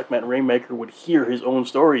Sekhmet Rainmaker would hear his own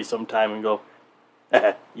story sometime and go,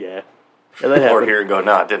 yeah, that happened. Or hear and go,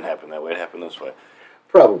 no, it didn't happen that way, it happened this way.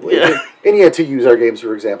 Probably. Yeah. And yet to use our games,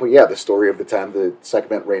 for example, the story of the time the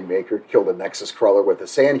Sekhmet Rainmaker killed a Nexus crawler with a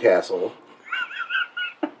sandcastle.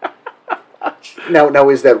 Now,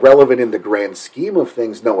 is that relevant in the grand scheme of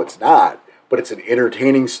things? No, it's not. But it's an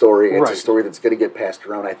entertaining story. It's a story that's going to get passed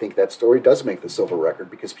around. I think that story does make the silver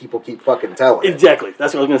record because people keep fucking telling it. Exactly.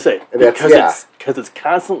 That's what I was going to say. Because it's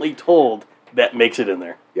constantly told, that makes it in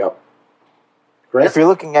there. Yep. Grant? If you're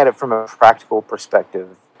looking at it from a practical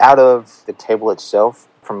perspective, out of the table itself,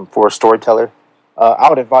 for a storyteller, I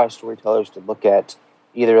would advise storytellers to look at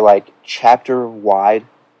either like chapter-wide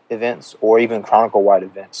events or even chronicle-wide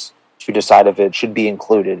events to decide if it should be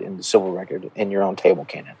included in the silver record in your own table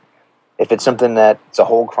canon. If it's something it's a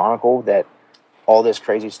whole chronicle, that all this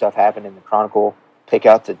crazy stuff happened in the chronicle, pick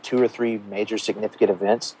out the 2 or 3 major significant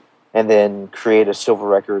events, and then create a silver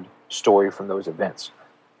record story from those events,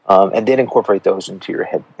 and then incorporate those into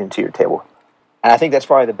your table. And I think that's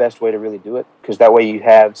probably the best way to really do it, because that way you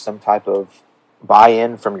have some type of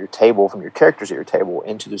buy-in from your table, from your characters at your table,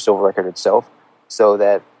 into the silver record itself, so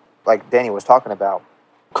that, like Danny was talking about,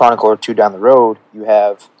 chronicle or 2 down the road, you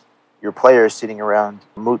have your players sitting around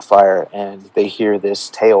Moot Fire and they hear this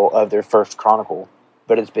tale of their first chronicle,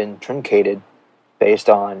 but it's been truncated based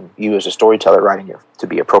on you as a storyteller writing it to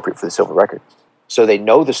be appropriate for the silver record. So they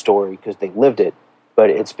know the story because they lived it, but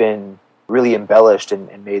it's been really embellished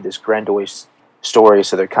and made this grandiose story,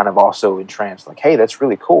 so they're kind of also entranced, like, hey, that's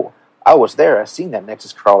really cool. I was there. I seen that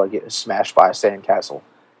Nexus crawler get smashed by a sandcastle.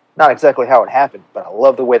 Not exactly how it happened, but I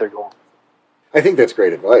love the way they're going. I think that's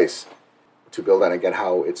great advice to build on, again,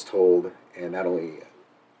 how it's told, and not only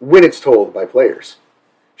when it's told by players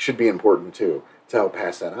should be important too, to help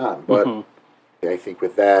pass that on. But I think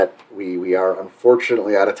with that, we are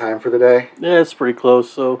unfortunately out of time for the day. Yeah, it's pretty close.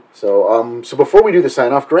 So before we do the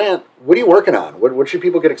sign-off, Grant, what are you working on? What should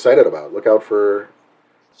people get excited about? Look out for...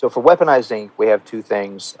 So for Weaponized Inc., we have 2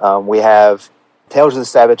 things. We have Tales of the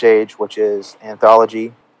Savage Age, which is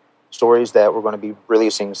anthology stories that we're going to be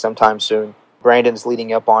releasing sometime soon. Brandon's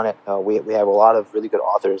leading up on it. We have a lot of really good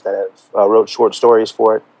authors that have wrote short stories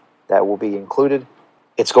for it that will be included.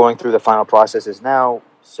 It's going through the final processes now,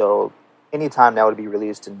 so anytime that would be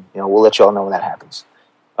released, and we'll let you all know when that happens.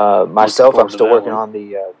 Myself, I'm still working on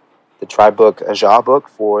the tri-book Ajah book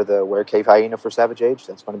for the Werecave Hyena for Savage Age.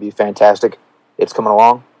 That's going to be fantastic. It's coming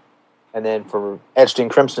along. And then for Etched in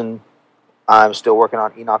Crimson, I'm still working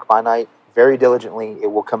on Enoch by Night very diligently. It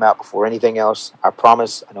will come out before anything else. I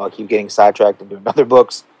promise. I know I keep getting sidetracked and doing other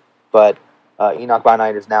books, but Enoch by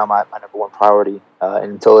Night is now my number 1 priority.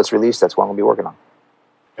 And until it's released, that's what I'm going to be working on.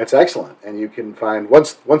 That's excellent. And you can find,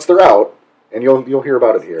 once they're out, and you'll hear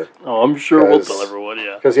about it here. Oh, I'm sure we'll tell everyone,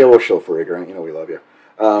 yeah. Because, we'll show for you, Grant. We love you.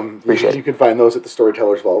 You can find those at the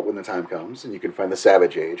Storyteller's Vault when the time comes, and you can find the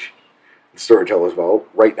Savage Age, the Storyteller's Vault,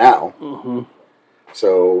 right now. Mm-hmm.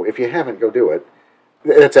 So if you haven't, go do it.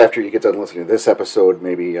 That's after you get done listening to this episode,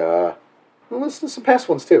 maybe, listen to some past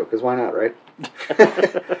ones too, because why not, right?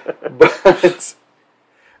 But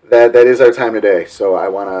that is our time today. So I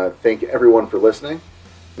want to thank everyone for listening,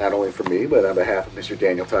 not only for me, but on behalf of Mr.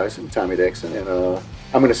 Daniel Tyson, Tommy Dixon, and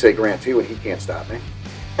I'm going to say Grant too, and he can't stop me.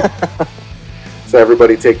 So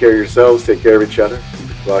everybody take care of yourselves, take care of each other, keep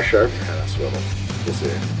your claws sharp, your head on swivel. We'll see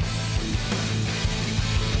you.